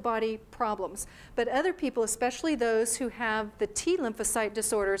antibody problems. But other people, especially those who have the T lymphocyte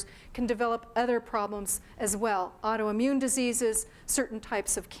disorders, can develop other problems as well. Autoimmune diseases, certain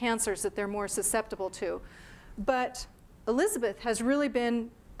types of cancers that they're more susceptible to. But Elizabeth has really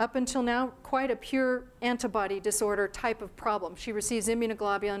been, up until now, quite a pure antibody disorder type of problem. She receives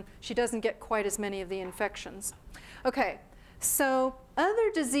immunoglobulin. She doesn't get quite as many of the infections. Okay, so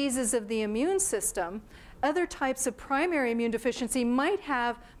other diseases of the immune system, other types of primary immune deficiency might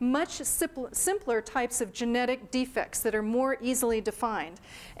have much simpler types of genetic defects that are more easily defined.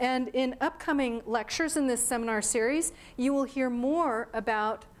 And in upcoming lectures in this seminar series, you will hear more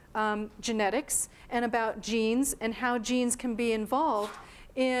about genetics and about genes and how genes can be involved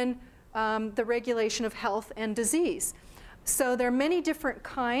in the regulation of health and disease. So there are many different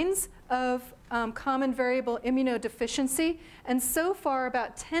kinds of common variable immunodeficiency, and so far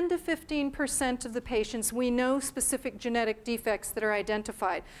about 10 to 15% of the patients we know specific genetic defects that are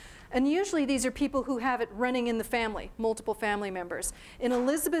identified. And usually these are people who have it running in the family, multiple family members. In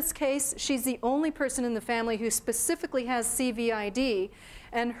Elizabeth's case, she's the only person in the family who specifically has CVID,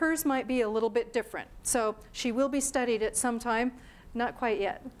 and hers might be a little bit different. So she will be studied at some time. Not quite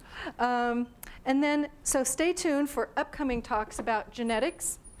yet. And then, so stay tuned for upcoming talks about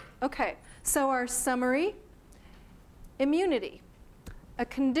genetics. Okay, so our summary: immunity, a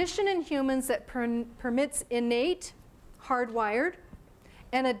condition in humans that permits innate, hardwired,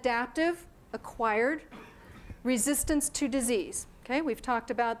 and adaptive, acquired, resistance to disease. Okay, we've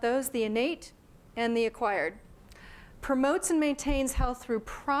talked about those, the innate and the acquired. Promotes and maintains health through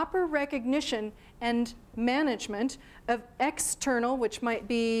proper recognition and management of external, which might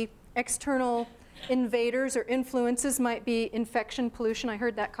be external invaders or influences, might be infection, pollution, I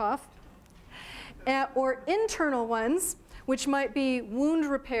heard that cough, or internal ones, which might be wound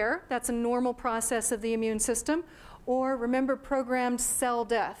repair, that's a normal process of the immune system, or remember, programmed cell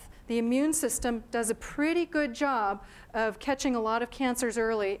death. The immune system does a pretty good job of catching a lot of cancers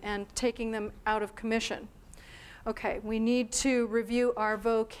early and taking them out of commission. Okay, we need to review our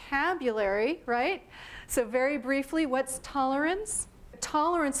vocabulary, right? So very briefly, what's tolerance?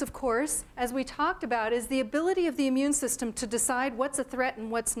 Tolerance, of course, as we talked about, is the ability of the immune system to decide what's a threat and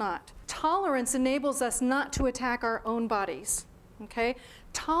what's not. Tolerance enables us not to attack our own bodies, okay?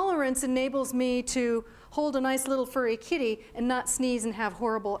 Tolerance enables me to hold a nice little furry kitty and not sneeze and have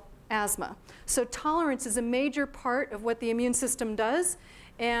horrible asthma. So tolerance is a major part of what the immune system does.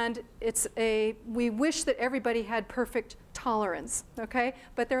 And we wish that everybody had perfect tolerance, okay?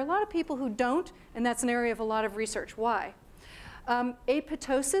 But there are a lot of people who don't, and that's an area of a lot of research. Why?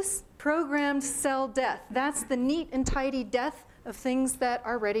 Apoptosis, programmed cell death. That's the neat and tidy death of things that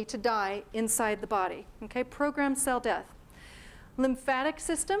are ready to die inside the body, okay? Programmed cell death. Lymphatic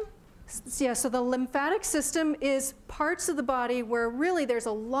system. Yeah, so the lymphatic system is parts of the body where really there's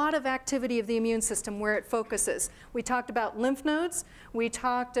a lot of activity of the immune system where it focuses. We talked about lymph nodes. We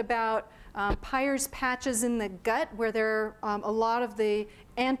talked about Peyer's patches in the gut where there are a lot of the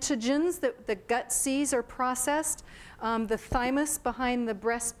antigens that the gut sees are processed. The thymus behind the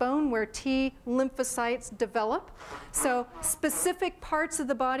breastbone where T lymphocytes develop. So specific parts of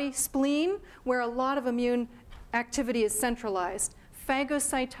the body, spleen, where a lot of immune activity is centralized.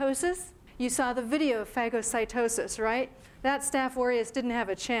 Phagocytosis, you saw the video of phagocytosis, right? That Staph aureus didn't have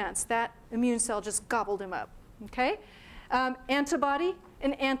a chance. That immune cell just gobbled him up, okay? Antibody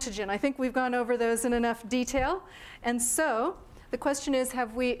and antigen. I think we've gone over those in enough detail. And so the question is,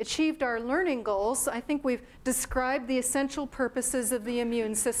 have we achieved our learning goals? I think we've described the essential purposes of the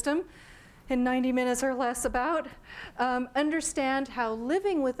immune system in 90 minutes or less about. Understand how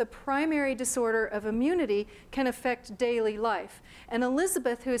living with a primary disorder of immunity can affect daily life. And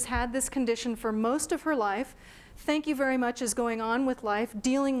Elizabeth, who has had this condition for most of her life, thank you very much, is going on with life,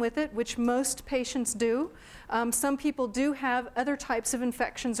 dealing with it, which most patients do. Some people do have other types of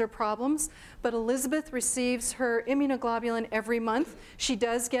infections or problems, but Elizabeth receives her immunoglobulin every month. She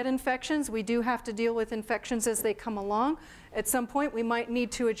does get infections. We do have to deal with infections as they come along. At some point, we might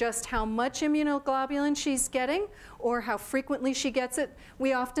need to adjust how much immunoglobulin she's getting or how frequently she gets it.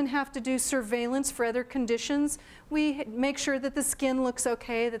 We often have to do surveillance for other conditions. We make sure that the skin looks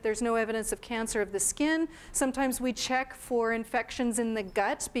okay, that there's no evidence of cancer of the skin. Sometimes we check for infections in the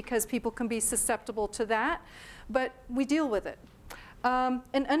gut because people can be susceptible to that, but we deal with it.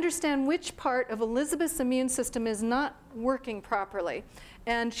 and understand which part of Elizabeth's immune system is not working properly.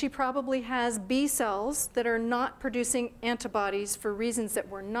 And she probably has B cells that are not producing antibodies for reasons that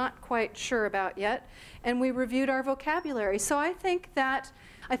we're not quite sure about yet. And we reviewed our vocabulary. So I think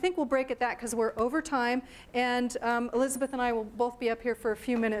we'll break at that because we're over time. And Elizabeth and I will both be up here for a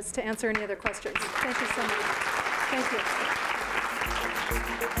few minutes to answer any other questions. Thank you so much. Thank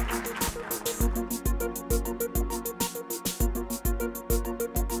you.